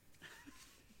match.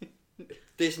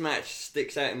 This match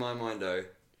sticks out in my mind, though.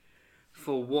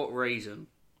 For what reason?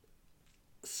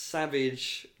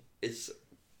 Savage is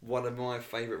one of my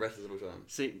favourite wrestlers of all time.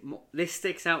 See, this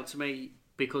sticks out to me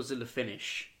because of the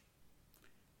finish.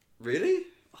 Really?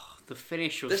 Oh, the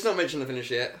finish was... Let's not mention the finish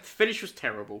yet. The finish was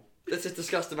terrible. Let's just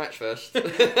discuss the match first.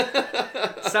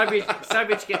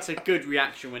 Savage gets a good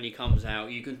reaction when he comes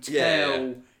out. You can tell...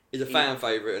 Yeah. He's a fan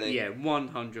favourite, isn't he? Yeah,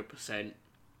 100%.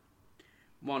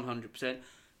 100%.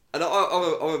 And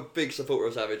I'm a big supporter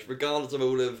of Savage, regardless of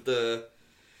all of the...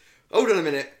 Hold on a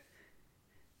minute.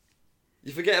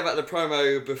 You forget about the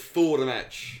promo before the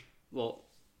match. What?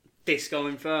 Disco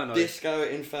Inferno. Disco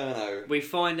Inferno. We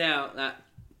find out that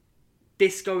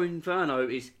Disco Inferno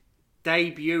is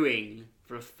debuting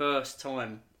for the first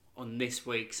time on this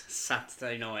week's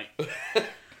Saturday night.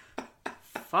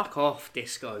 Fuck off,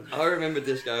 Disco. I remember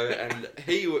Disco, and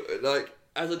he, like,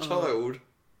 as a child...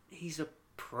 He's a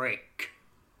prick.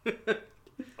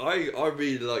 I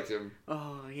really liked him.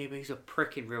 Oh, yeah, but he's a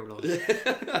prick in real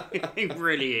life. He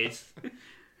really is.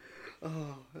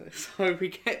 Oh, so we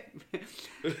get...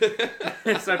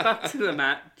 So back to the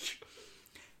match.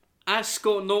 As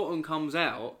Scott Norton comes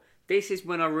out, this is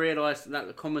when I realised that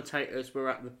the commentators were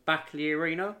at the back of the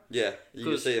arena. Yeah, you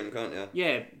can see him, can't you?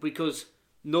 Yeah, because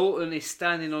Norton is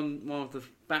standing on one of the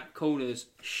back corners,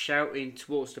 shouting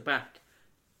towards the back,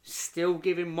 still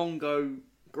giving Mongo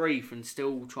grief and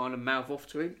still trying to mouth off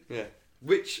to him. Yeah,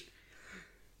 which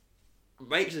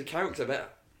makes the character better.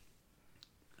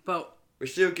 But...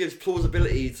 Which still gives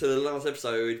plausibility to the last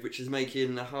episode, which is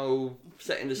making the whole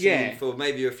setting the scene for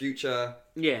maybe a future...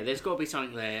 Yeah, there's got to be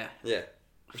something there. Yeah,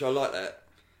 which I like that.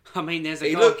 I mean, there's a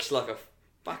He guy... looks like a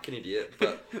fucking idiot,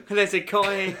 but... There's a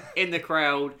guy in the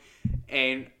crowd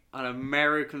in an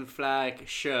American flag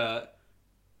shirt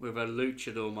with a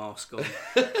luchador mask on.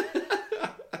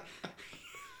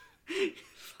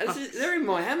 And they're in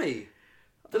Miami.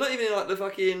 They're not even in, like, the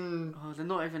fucking... Oh, they're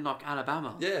not even like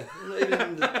Alabama. Yeah, they're not even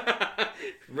in the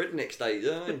redneck state,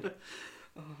 you know what I mean?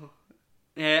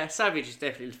 Yeah, Savage is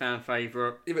definitely the fan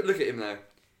favourite. Yeah, but look at him now.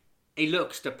 He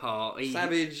looks the part.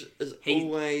 Savage has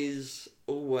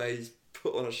always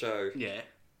put on a show. Yeah,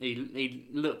 he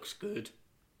looks good.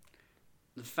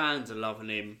 The fans are loving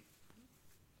him.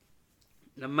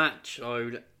 The match,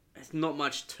 though, there's not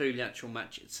much to the actual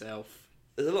match itself.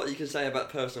 There's a lot you can say about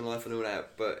personal life and all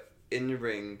that, but in the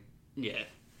ring... Yeah.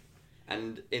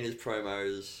 And in his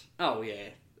promos... Oh, yeah.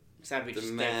 Savage is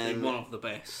definitely one of the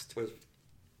best. Was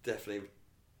definitely,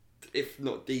 if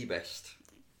not the best.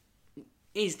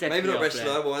 He's definitely maybe not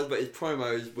wrestler-wise, but his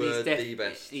promos were the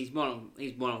best. He's one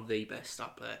of the best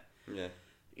up there.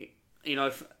 Yeah. You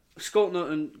know, Scott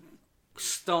Norton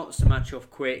starts the match off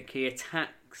quick. He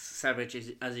attacks Savage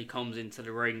as he comes into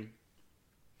the ring.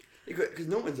 Because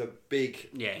Norton's a big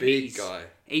guy.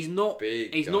 He's not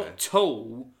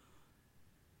tall,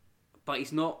 but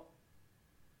he's not.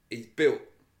 He's built.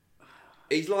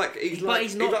 He's like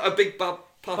a big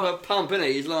pump, isn't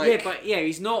he? He's like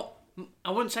he's not.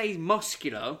 I wouldn't say he's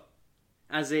muscular,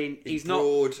 as in he's not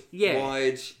broad,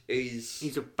 wide.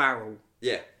 He's a barrel.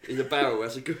 Yeah, he's a barrel.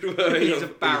 That's a good word. He's a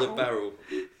barrel. He's a barrel.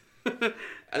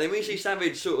 And then when you see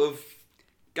Savage sort of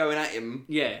going at him,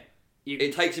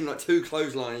 it takes him like 2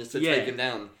 clotheslines to take him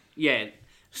down. Yeah,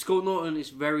 Scott Norton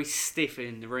is very stiff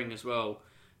in the ring as well.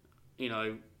 You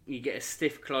know, you get a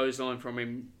stiff clothesline from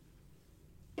him.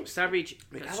 Savage.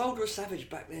 How old was Savage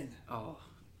back then? Oh,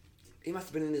 he must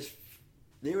have been in his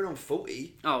near on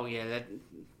 40. Oh yeah,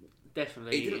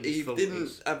 definitely. He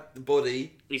didn't have the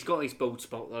body. He's got his bald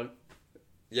spot though.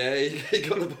 Yeah, he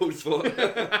got the bald spot.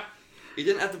 He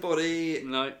didn't have the body.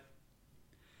 No.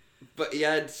 But he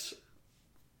had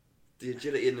the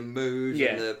agility and the moves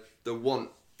and the want.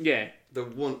 Yeah. The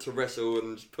want to wrestle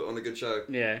and put on a good show.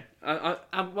 Yeah.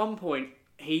 At one point,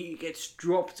 he gets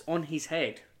dropped on his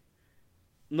head.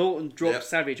 Norton drops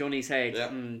Savage on his head.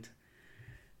 Yep. And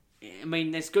I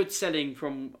mean, there's good selling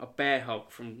from a bear hug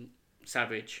from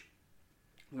Savage.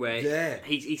 Where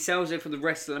he sells it for the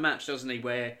rest of the match, doesn't he?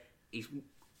 Where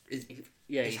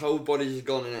his whole body's just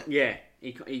gone in it. Yeah.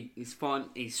 He's fine.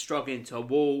 He's struggling to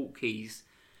walk. He's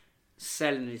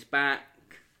selling his back.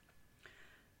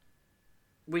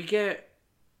 We get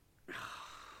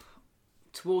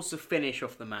towards the finish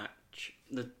of the match,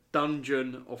 the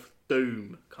Dungeon of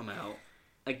Doom come out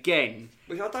again.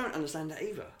 Which I don't understand that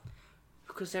either.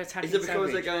 Because they're attacking Is it because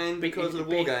Savage. they're going because of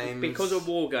the War Games? Because of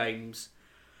War Games.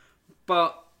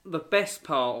 But the best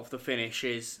part of the finish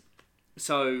is,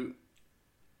 so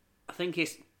I think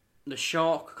it's the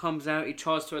Shark comes out. He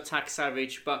tries to attack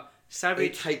Savage, but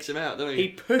Savage He takes him out, doesn't he? he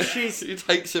pushes He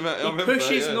takes him out. I he remember,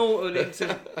 pushes yeah. Norton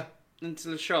into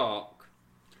the Shark.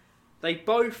 They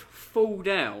both fall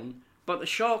down, but the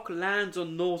Shark lands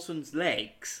on Norton's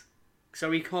legs,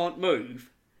 so he can't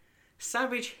move.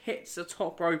 Savage hits the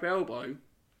top rope elbow,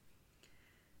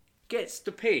 gets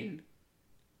the pin,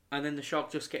 and then the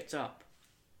Shark just gets up.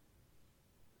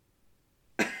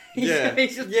 Yeah,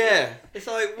 he's just, yeah. It's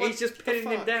like what he's just the pinning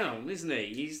him fuck? down, isn't he?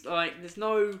 He's like, there's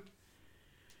no.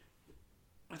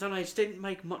 I don't know. It just didn't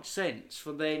make much sense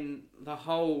for then the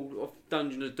whole of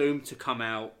Dungeon of Doom to come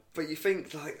out. But you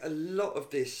think like a lot of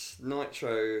this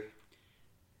Nitro,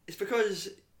 it's because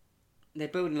They're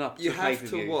building up. you to have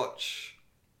pay-per-view. to watch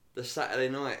the Saturday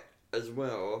night as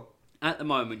well. At the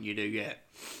moment, you do, yeah.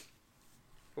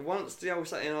 But once the old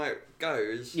Saturday night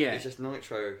goes, Yeah. it's just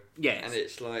Nitro. Yes. And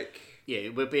it's like, Yeah,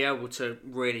 we'll be able to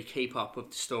really keep up with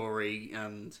the story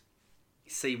and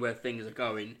see where things are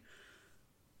going.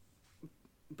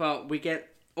 But we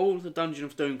get all the Dungeon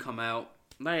of Doom come out.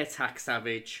 They attack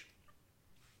Savage.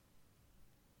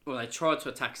 Well, they tried to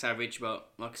attack Savage, but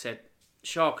like I said,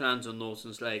 Shark lands on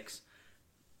Norton's legs.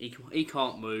 He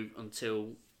can't move until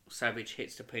Savage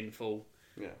hits the pinfall.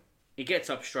 yeah. He gets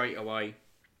up straight away.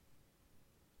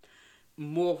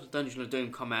 More of the Dungeon of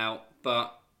Doom come out,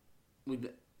 but with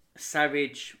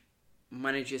Savage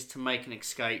manages to make an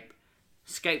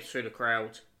escapes through the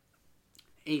crowd.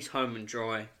 He's home and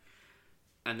dry,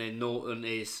 and then Norton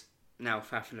is now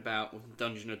faffing about with the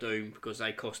Dungeon of Doom because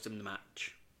they cost him the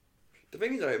match. The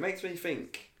thing is though, it makes me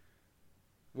think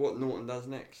what Norton does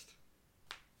next.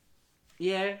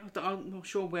 Yeah, I'm not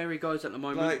sure where he goes at the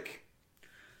moment. Like,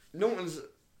 Norton's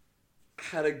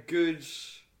had a good...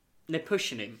 They're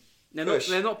pushing him. Push.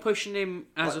 They're not pushing him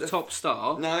as Like a top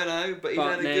star. No, but he's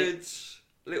But had a good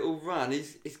little run.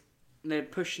 His They're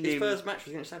pushing his him. first match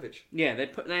was against Savage. Yeah,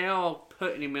 they are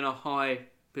putting him in a high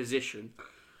position.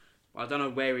 I don't know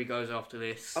where he goes after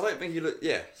this. I don't think he look.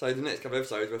 Yeah, so the next couple of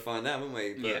episodes we'll find out, won't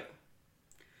we? But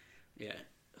Yeah.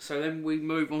 So then we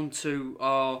move on to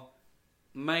our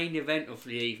main event of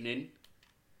the evening,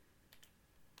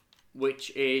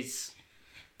 which is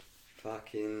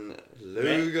fucking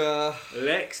Luger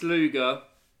Lex Luger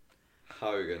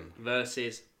Hogan.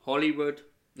 versus Hollywood.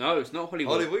 No, it's not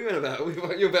Hollywood. Ollie, what are you on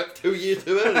about? You're about 2 years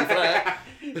too early for that.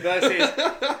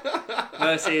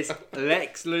 versus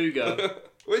Lex Luger.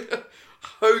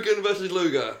 Hogan versus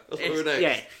Luger. That's what we're next.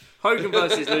 Yeah, Hogan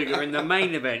versus Luger in the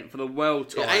main event for the world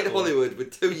title. It ain't Hollywood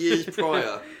with 2 years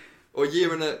prior. Or a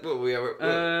year and a... What we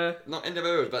are... not end of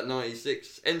era, about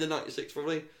 96. End of 96,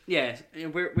 probably. Yeah,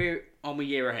 we're on a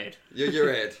year ahead. You're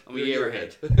ahead. I'm a You're year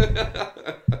ahead.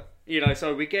 You know,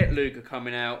 so we get Luger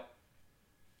coming out.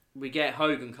 We get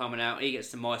Hogan coming out. He gets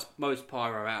the most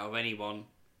pyro out of anyone.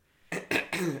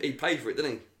 He paid for it,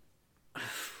 didn't he?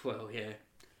 Well, yeah.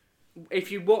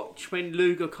 If you watch when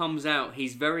Luger comes out,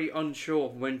 he's very unsure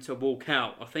of when to walk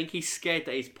out. I think he's scared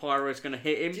that his pyro is going to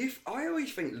hit him. I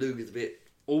always think Luger's a bit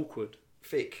Awkward.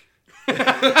 thick. like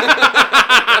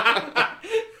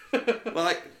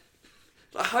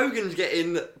Hogan's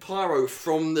getting pyro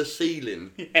from the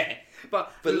ceiling. Yeah,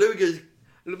 but Luger's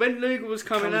when Luger was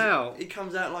coming out, he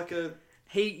comes out like a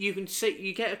you can see,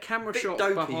 you get a camera bit shot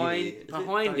dopey, behind is it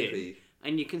him, dopey?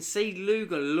 and you can see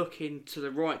Luger looking to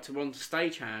the right to one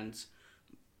stagehands,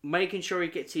 making sure he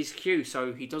gets his cue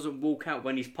so he doesn't walk out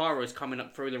when his pyro is coming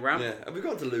up through the ramp. Yeah, and we've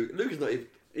gone to Luger. Luger's not even...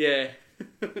 Yeah.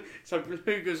 So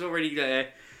Luger's already there,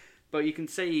 but you can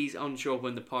see he's unsure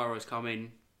when the pyros come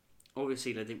in.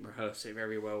 Obviously, they didn't rehearse it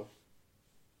very well.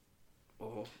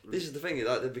 This is the thing,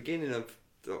 like the beginning of...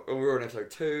 We're on episode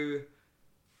 2,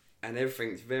 and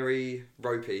everything's very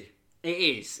ropey. It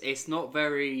is. It's not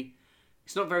very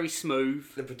smooth.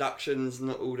 The production's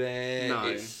not all there.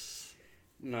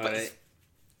 No. But it's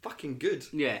fucking good.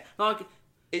 Yeah, like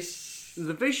It's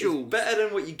the visuals. It's better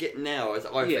than what you get now, as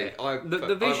I think.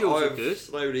 The visuals I've are good.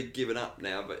 slowly given up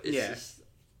now, but it's just...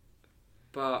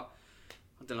 But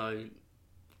I don't know.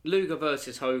 Luger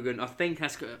versus Hogan. I think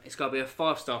it's going to be a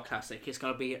 5-star classic. It's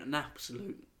going to be an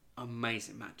absolute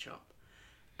amazing matchup.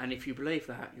 And if you believe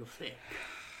that, you're thick.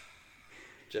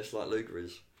 Just like Luger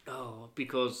is. Oh,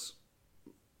 because...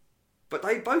 But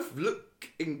they both look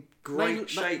in great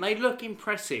shape. They look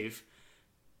impressive.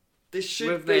 This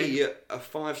should be a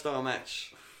 5-star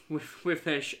match. With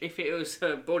their if it was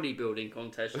a bodybuilding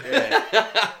contest,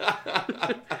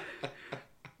 yeah.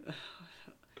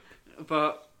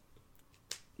 But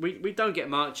we don't get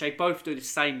much. They both do the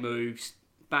same moves.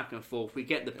 back and forth. We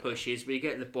get the pushes, we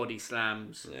get the body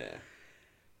slams. Yeah.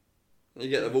 You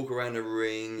get the walk around the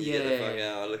ring, you get the fuck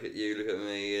Yeah. out, look at you, look at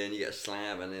me, and then you get a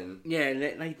slam, and then Yeah,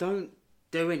 they don't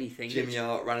do anything. Jimmy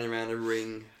Hart running around the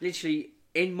ring. Literally,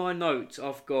 in my notes,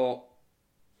 I've got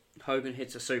Hogan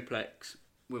hits a suplex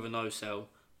with a no-sell.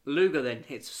 Luger then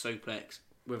hits a suplex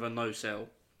with a no-sell.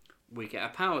 We get a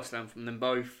power slam from them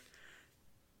both.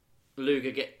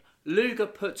 Luger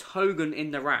puts Hogan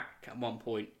in the rack at one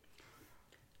point,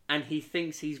 and he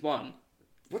thinks he's won.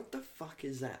 What the fuck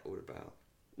is that all about?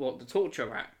 What, the torture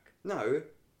rack? No.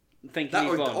 Thinking That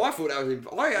he's was, won. I thought that was.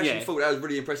 I actually thought that was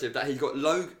really impressive that he's got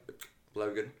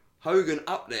Hogan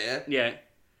up there. Yeah.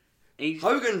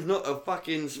 Hogan's not a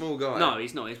fucking small guy. No,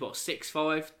 he's not. He's what,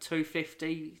 6'5",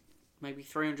 250, maybe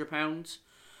 £300.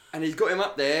 And he's got him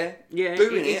up there. Yeah,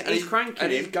 doing he's it. And cranking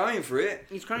and him. he's going for it.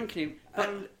 He's cranking him. But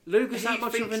And Luger's he that much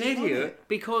of thinks an he's won idiot it.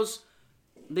 because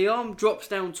the arm drops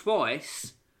down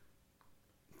twice.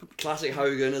 Classic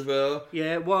Hogan as well.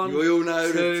 Yeah, one, We all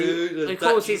know two. the two. Of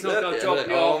course he's not going to drop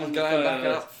the arm going back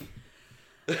up.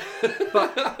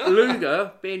 But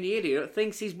Luger, being the idiot,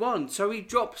 thinks he's won. So he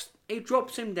drops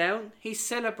him down. He's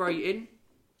celebrating.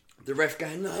 The ref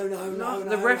going, no.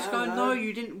 The ref's going, no,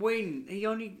 you didn't win. He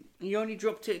only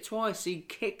dropped it twice. He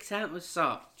kicked out as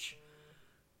such.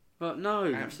 But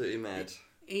no. Absolutely mad.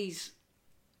 He's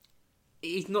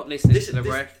not listening to the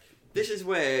ref. This is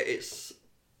where it's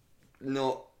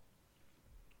not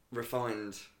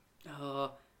refined.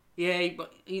 Yeah,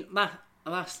 but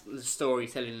that's the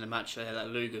storytelling in the match there that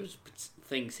Luger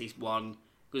thinks he's won.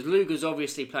 Because Luger's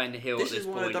obviously playing the heel This at this is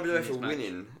why point. the in WWF this were match.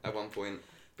 winning at one point.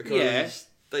 Because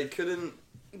they couldn't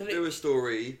do a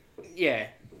story. Yeah.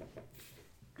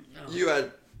 You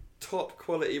had top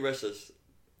quality wrestlers.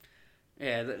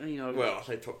 Yeah, Well, I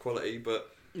say top quality, but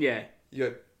yeah. you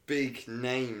had big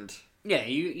named. Yeah,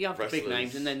 you have the big wrestlers.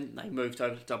 names, and then they moved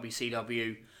over to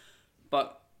WCW.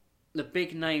 But the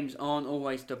big names aren't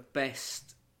always the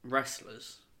best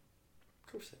wrestlers.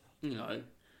 Of course they are.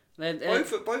 They're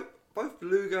Both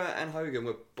Luger and Hogan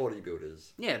were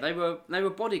bodybuilders. yeah, they were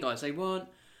body guys. They weren't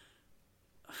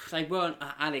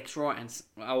Alex Wright and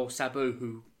Sabu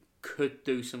who could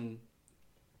do some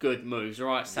good moves. All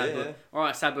right, Sabu. Yeah. All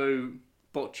right, Sabu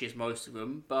botches most of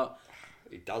them, but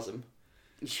He does them.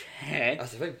 yeah,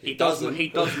 That's the thing. He does them. He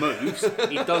does moves.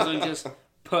 He doesn't just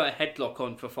put a headlock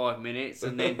on for 5 minutes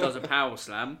and then does a power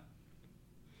slam.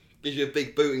 Gives you a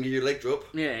big boot and gives you a leg drop.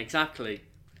 Yeah, exactly.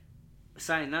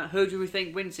 Saying that, who do we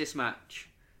think wins this match?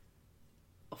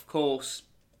 Of course,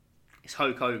 it's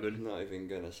Hulk Hogan. Not even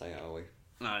gonna say it, are we?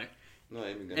 No. Not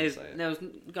even gonna say it. There was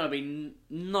going to be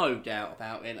no doubt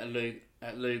about it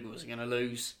that Luger was going to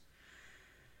lose.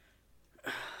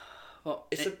 Well,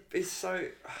 It's so.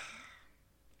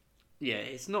 yeah,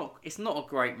 it's not a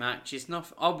great match. It's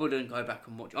not. I wouldn't go back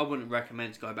and watch. I wouldn't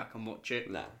recommend to go back and watch it.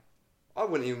 No, I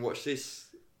wouldn't even watch this.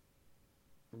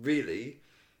 Really,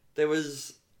 there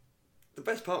was the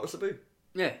best part was Sabu.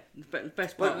 Yeah, the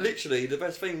best part. Like literally, the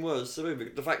best thing was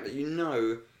Sabu. The fact that you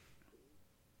know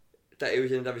that he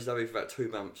was in WCW for about 2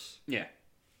 months, Yeah,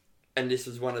 and this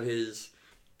was one of his.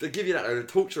 To give you that, though, the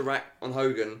torture rack on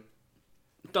Hogan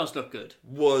it does look good.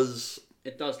 was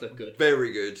It does look good.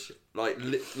 very good. Like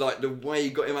the way he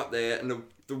got him up there and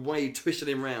the way he twisted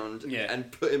him round Yeah.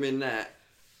 and put him in that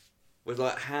was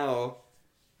like how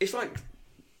it's like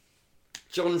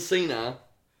John Cena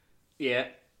Yeah,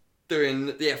 doing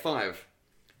the F5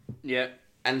 yeah,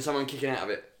 and someone kicking out of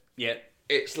it. yeah.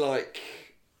 It's like,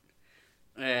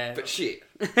 Yeah. but shit.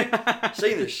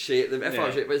 Cena's shit, the F5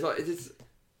 Yeah. shit, but it's like it's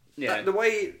Yeah. the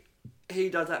way he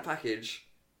does that package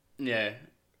Yeah.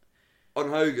 on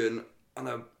Hogan on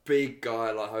a big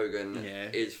guy like Hogan Yeah.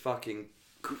 is fucking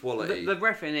quality. The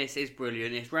ref in this is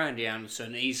brilliant. It's Randy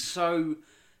Anderson. He's so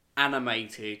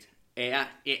animated.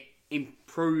 It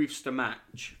improves the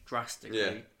match drastically.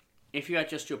 Yeah. If you had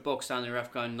just your box standing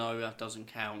ref going, no, that doesn't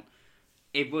count,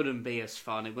 it wouldn't be as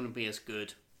fun. It wouldn't be as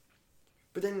good.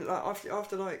 But then, like,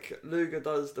 after like Luger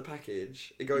does the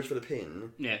package, it goes for the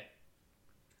pin, Yeah.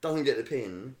 doesn't get the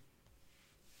pin,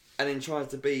 and then tries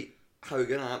to beat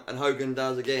Hogan up, and Hogan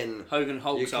does again. Hogan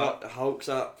hulks up. Hulks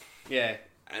up, Yeah.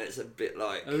 and it's a bit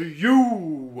like,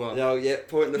 You. oh yeah,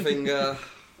 pointing the finger.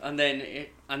 And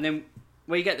then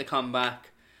we get the comeback.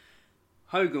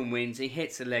 Hogan wins. He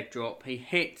hits a leg drop. He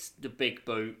hits the big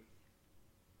boot.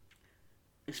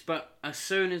 But as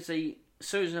soon as the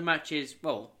match is,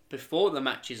 well, before the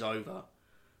match is over,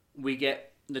 we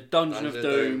get the Dungeon of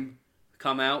Doom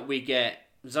come out. We get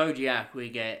Zodiac. We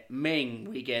get Ming.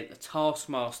 We get the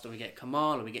Taskmaster. We get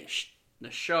Kamala. We get the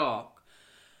Shark.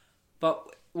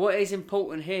 But what is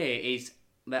important here is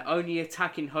they're only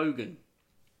attacking Hogan.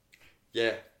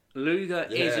 Yeah. Luger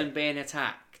Yeah. isn't being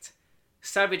attacked.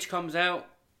 Savage comes out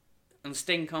and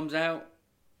Sting comes out.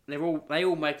 They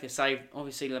all make the save.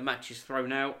 Obviously, the match is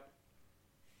thrown out.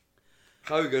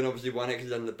 Hogan obviously won it because he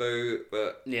done the boot,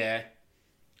 but Yeah.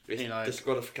 it's You know.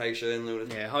 disqualification. All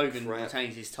this Yeah, Hogan crap.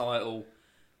 retains his title.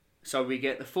 So we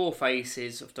get the four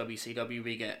faces of WCW.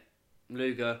 We get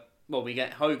Luger. Well, we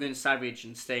get Hogan, Savage,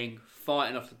 and Sting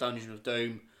fighting off the Dungeon of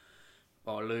Doom.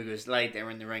 While Luger's laid there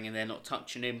in the ring and they're not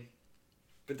touching him.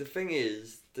 But the thing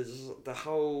is, the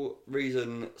whole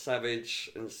reason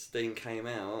Savage and Sting came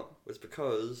out was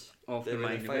because Of they the were in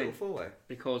a main fatal event. four-way.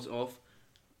 Because of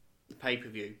the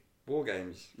pay-per-view. War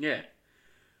Games. Yeah.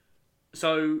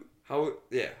 So...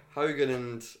 Hogan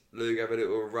and Luger have a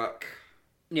little ruck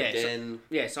Yeah, again.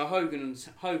 So Hogan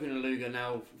and Luger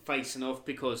now facing off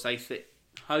because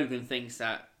Hogan thinks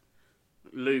that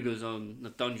Luger's on the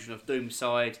Dungeon of Doom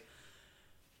side.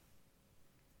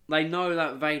 They know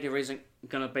that Vader isn't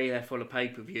going to be there for the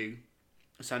pay-per-view.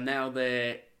 So now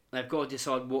they've got to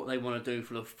decide what they want to do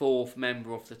for the fourth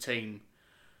member of the team.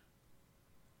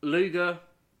 Luger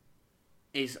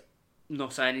is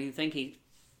not saying anything.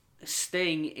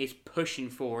 Sting is pushing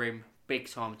for him big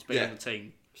time to be on the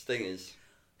team. Sting is.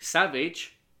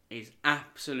 Savage is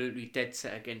absolutely dead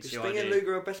set against the Sting idea. and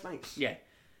Luger are best mates. Yeah.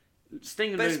 Sting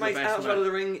and Best Luger mates are best outside mates. of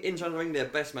the ring, inside the ring, they're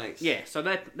best mates. Yeah,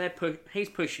 so he's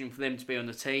pushing for them to be on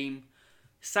the team.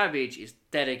 Savage is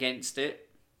dead against it.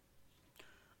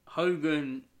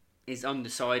 Hogan is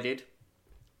undecided.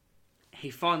 He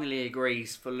finally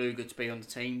agrees for Luger to be on the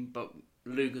team, but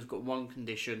Luger's got one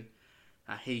condition,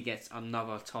 that he gets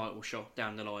another title shot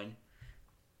down the line.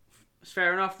 It's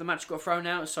fair enough, the match got thrown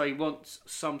out, so he wants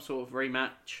some sort of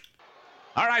rematch.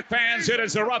 All right, fans, it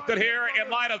is erupted here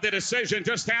in light of the decision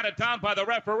just handed down by the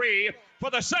referee for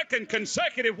the second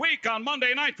consecutive week on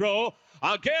Monday Nitro.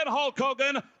 Again, Hulk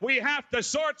Hogan, we have to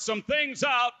sort some things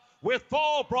out with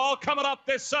Fall Brawl coming up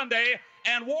this Sunday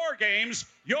and War Games.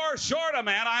 You're short a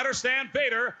man. I understand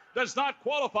Vader does not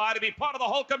qualify to be part of the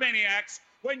Hulkamaniacs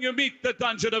when you meet the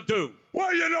Dungeon of Doom.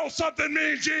 Well, you know something,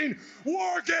 Mean Gene?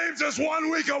 War Games is 1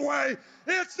 week away.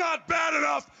 It's not bad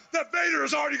enough that Vader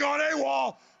has already gone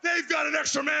AWOL. They've got an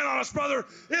extra man on us, brother.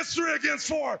 It's 3 against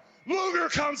 4. Luger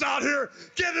comes out here,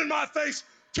 get in my face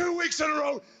 2 weeks in a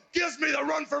row, gives me the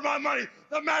run for my money,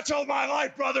 the match of my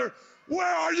life, brother. Where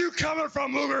are you coming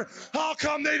from, Luger? How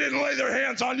come they didn't lay their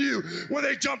hands on you when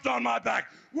they jumped on my back?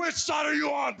 Which side are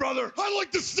you on, brother? I'd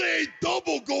like to say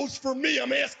double goes for me.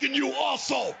 I'm asking you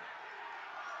also.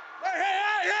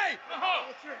 Hey!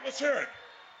 Let's hear it.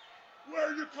 Where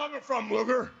are you coming from,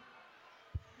 Luger?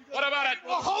 What about it?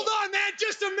 Well, hold on, man.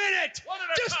 Just a minute. One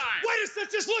at a time. Wait a second.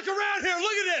 Just look around here.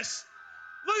 Look at this.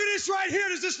 Look at this right here.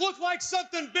 Does this look like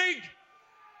something big?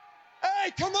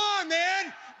 Hey, come on,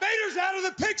 man. Vader's out of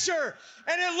the picture.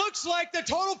 And it looks like the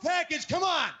total package. Come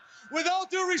on. With all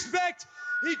due respect,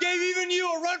 he gave even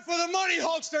you a run for the money,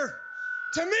 Hulkster.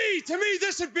 To me,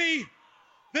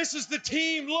 this is the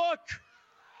team. Look.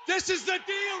 This is the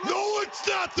deal. No, it's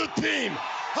not the team.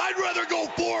 I'd rather go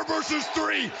 4 versus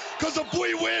 3, because if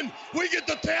we win, we get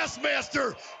the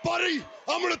Taskmaster. Buddy,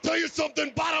 I'm going to tell you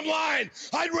something, bottom line.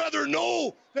 I'd rather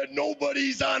know that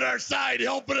nobody's on our side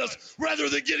helping us rather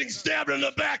than getting stabbed in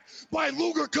the back by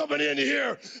Luger coming in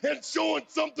here and showing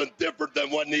something different than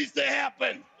what needs to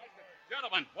happen.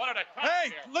 Gentlemen, one at a time Hey,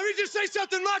 here. let me just say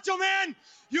something, Macho Man.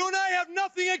 You and I have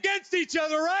nothing against each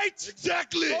other, right?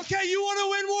 Exactly. Okay, you want to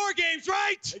win War Games,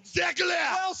 right? Exactly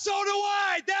that. Well, so do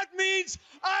I. That means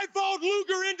I vote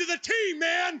Luger into the team,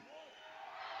 man.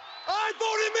 I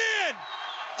vote him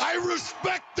in. I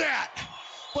respect that.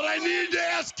 But I need to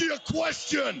ask you a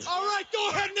question. All right, go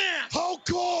ahead and ask. How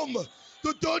come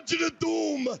the Dungeon of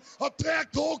Doom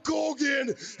attacked Hulk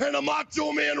Hogan and the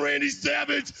Macho Man Randy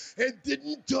Savage and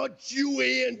didn't touch you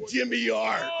and Jimmy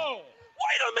Hart? Oh.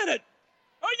 Wait a minute.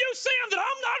 Are you saying that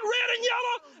I'm not red and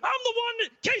yellow? I'm the one that,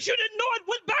 in case you didn't know, I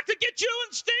went back to get you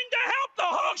and Sting to help the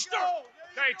Hulkster.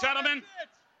 Okay, gentlemen.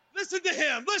 Listen to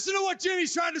him. Listen to what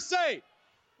Jimmy's trying to say.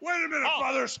 Wait a minute,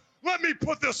 brothers. Let me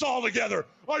put this all together.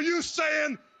 Are you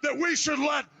saying that we should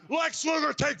let Lex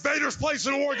Luger take Vader's place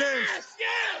in the War Games?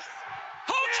 Yes.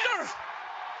 Hulkster.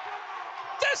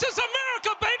 This is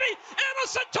America, baby.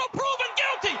 Innocent till proven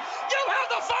guilty. You have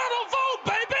the final vote,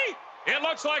 baby. It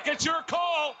looks like it's your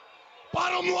call.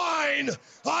 Bottom line,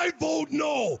 I vote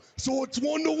no. So it's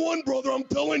 1-1, brother. I'm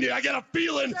telling you, I got a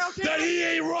feeling that he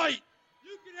ain't right.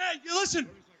 Listen,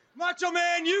 Macho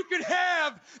Man, you can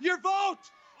have your vote,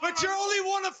 but you're only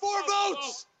one of 4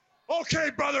 votes.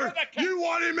 Okay, brother, you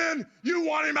want him in, you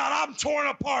want him out. I'm torn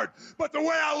apart. But the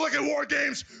way I look at War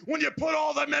Games, when you put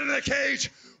all the men in a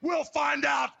cage, we'll find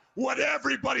out what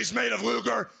everybody's made of,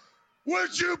 Luger.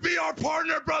 Would you be our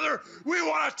partner, brother? We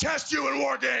want to test you in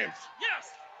War Games.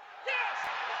 Yes! Yes!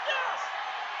 Yes!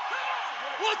 Come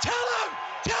on! Well, tell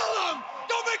him!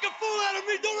 Don't make a fool out of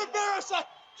me! Don't embarrass us!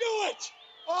 Do it!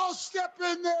 I'll step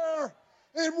in there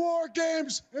in War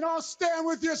Games, and I'll stand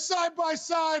with you side by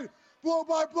side, blow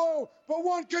by blow. But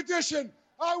one condition,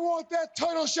 I want that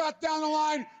title shot down the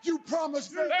line. You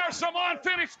promised me. There's some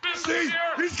unfinished business See, here.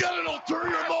 he's got an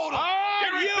ulterior motive. All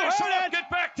right, You Bishop, heard it. get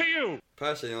back to you.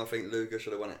 Personally, I think Luger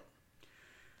should have won it.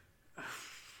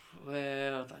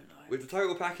 Well, I don't know. With the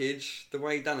total package, the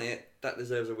way he done it, that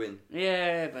deserves a win.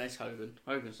 Yeah, but it's Hogan.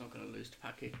 Hogan's not going to lose the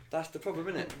package. That's the problem,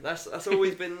 isn't it? That's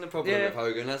always been the problem Yeah. with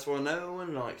Hogan. That's why no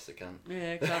one likes the cunt.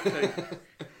 Yeah, exactly.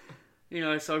 You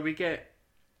know, so we get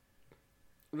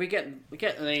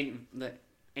the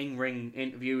in-ring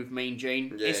interview with Mean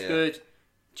Gene. Yeah, it's yeah. good.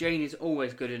 Gene is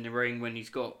always good in the ring when he's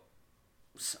got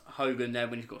Hogan there,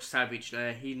 when he's got Savage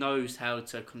there. He knows how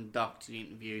to conduct the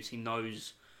interviews. He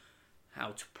knows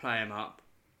how to play them up.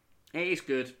 It is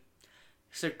good.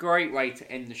 It's a great way to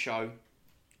end the show.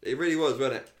 It really was,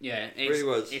 wasn't it? Yeah, It really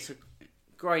was. It's a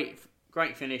great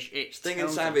finish. It Sting and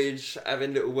tells us- Savage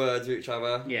having little words with each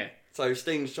other. Yeah, So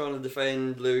Sting's trying to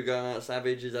defend Luger,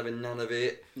 Savage is having none of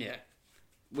it. yeah.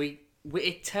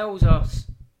 It tells us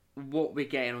what we're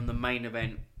getting on the main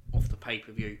event of the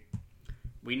pay-per-view.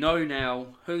 We know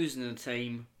now who's in the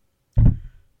team.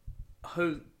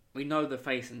 We know they're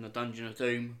facing the Dungeon of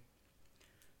Doom.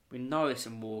 We know it's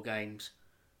in War Games.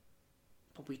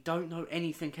 But we don't know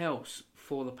anything else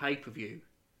for the pay-per-view.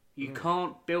 You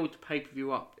can't build the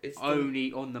pay-per-view up It's the-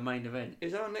 only on the main event.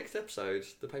 Is our next episode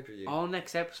the pay-per-view? Our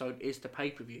next episode is the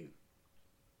pay-per-view.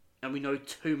 And we know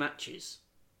 2 matches.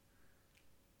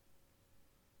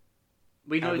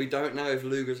 We know And we don't know if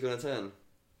Luger's going to turn.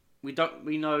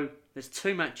 we know there's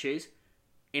 2 matches.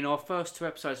 In our first 2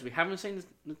 episodes, we haven't seen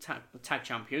the tag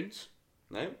champions.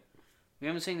 No? We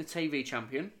haven't seen the TV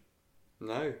champion.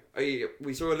 No.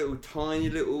 We saw a little tiny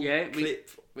little clip.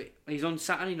 He's on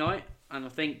Saturday night, and I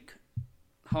think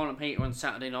Harlem Heat are on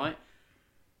Saturday night,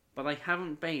 but they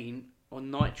haven't been on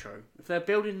Nitro. If they're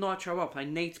building Nitro up, they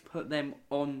need to put them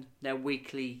on their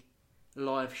weekly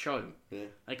live show. Yeah.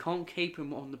 They can't keep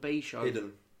them on the B show.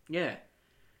 Hidden. Yeah.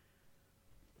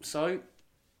 So,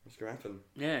 What's going to happen?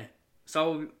 yeah.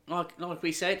 So, like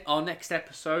we said, our next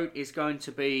episode is going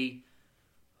to be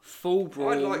Full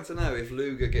Brawl. I'd like to know if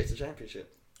Luger gets a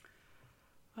championship.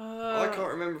 I Uh, can't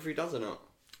remember if he does or not.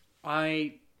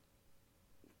 I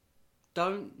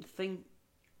don't think.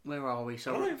 Where are we?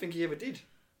 So I don't think he ever did.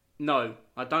 no,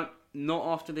 I don't. Not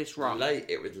after this run. Late.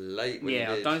 It was late when Yeah,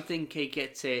 he I did. don't think he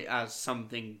gets it as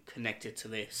something connected to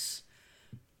this,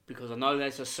 because I know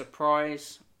there's a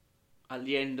surprise at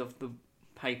the end of the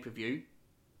pay-per-view,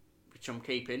 which I'm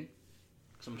keeping,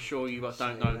 because I'm sure you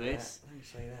don't know this. Don't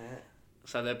say that.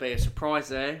 So there'll be a surprise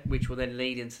there, which will then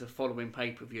lead into the following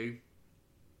pay-per-view.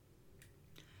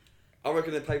 I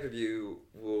reckon the pay-per-view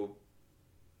will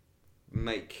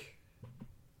make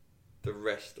the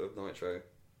rest of Nitro.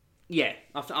 Yeah,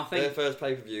 I Their think. first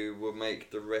pay-per-view will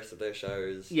make the rest of their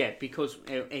shows. Yeah, because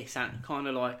it's that kind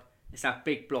of like it's that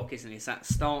big block, isn't it? It's that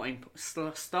starting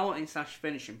 /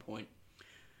 finishing point.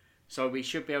 So we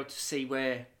should be able to see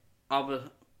where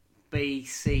other B,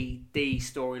 C, D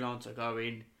storylines are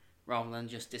going, rather than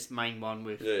just this main one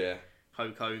with Yeah.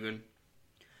 Hulk Hogan.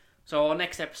 So our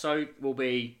next episode will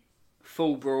be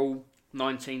Full Brawl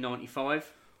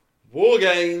 1995. War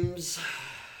Games.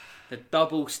 The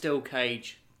double steel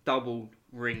cage, double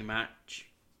ring match.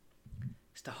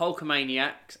 It's the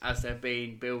Hulkamaniacs, as they're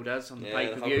being billed as on the Yeah,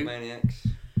 the pay-per-view, Hulkamaniacs.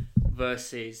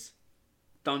 versus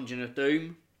Dungeon of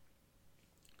Doom.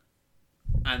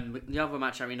 And the other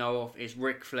match that we know of is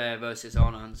Ric Flair versus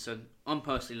Arn Anderson. I'm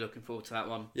personally looking forward to that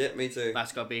one. Yeah, me too.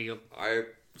 That's got to be I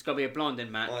a blinding I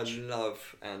match.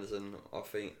 love Anderson. I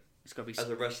think It's got to be as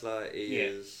a wrestler, he Yeah.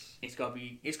 is it's got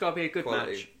to be a good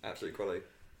quality. match. Absolute quality.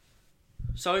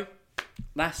 So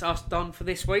that's us done for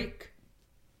this week.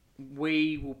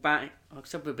 We will like I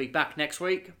said, we'll be back next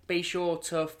week. Be sure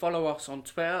to follow us on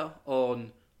Twitter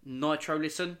on Nitro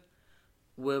Listen.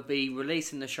 We'll be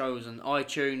releasing the shows on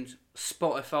iTunes,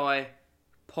 Spotify,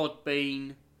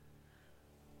 Podbean,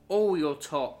 all your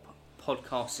top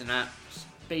podcasting apps.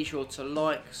 Be sure to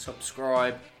like,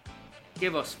 subscribe,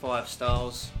 give us 5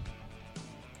 stars.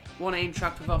 Want to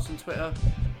interact with us on Twitter?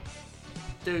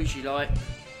 Do as you like.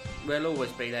 We'll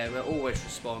always be there. We'll always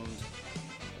respond.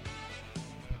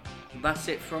 That's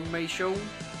it from me, Sean.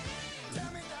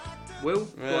 Will,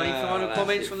 got any final That's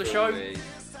comments it from the from show? me.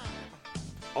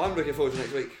 I'm looking forward to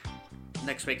next week.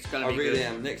 Next week's going I to be really good.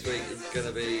 am. Next week is going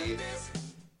to be...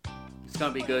 It's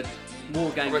going to be good.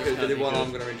 War I Games reckon is it's the gonna one be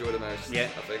I'm good. going to enjoy the most. Yeah.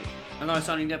 I think. I know it's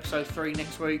only episode 3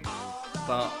 next week,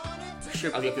 but it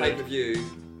should As be a good. pay-per-view,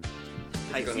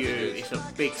 Pay-per-view, it's a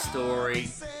big story,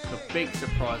 a big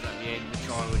surprise at the end, which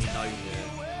I already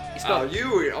know. It's got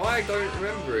I don't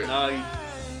remember it. no.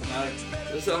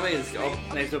 That's what I mean.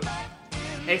 There's a.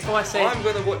 If I said I'm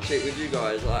going to watch it with you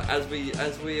guys. Like, as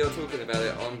we are talking about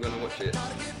it, I'm going to watch it.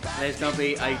 there's going to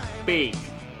be a big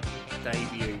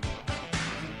debut.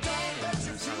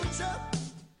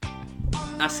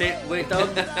 That's it. We're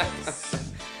done.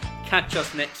 Catch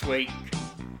us next week.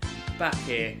 Back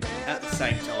here at the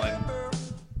same time.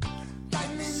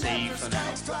 See you for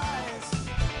now.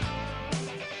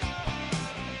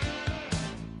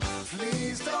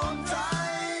 Please don't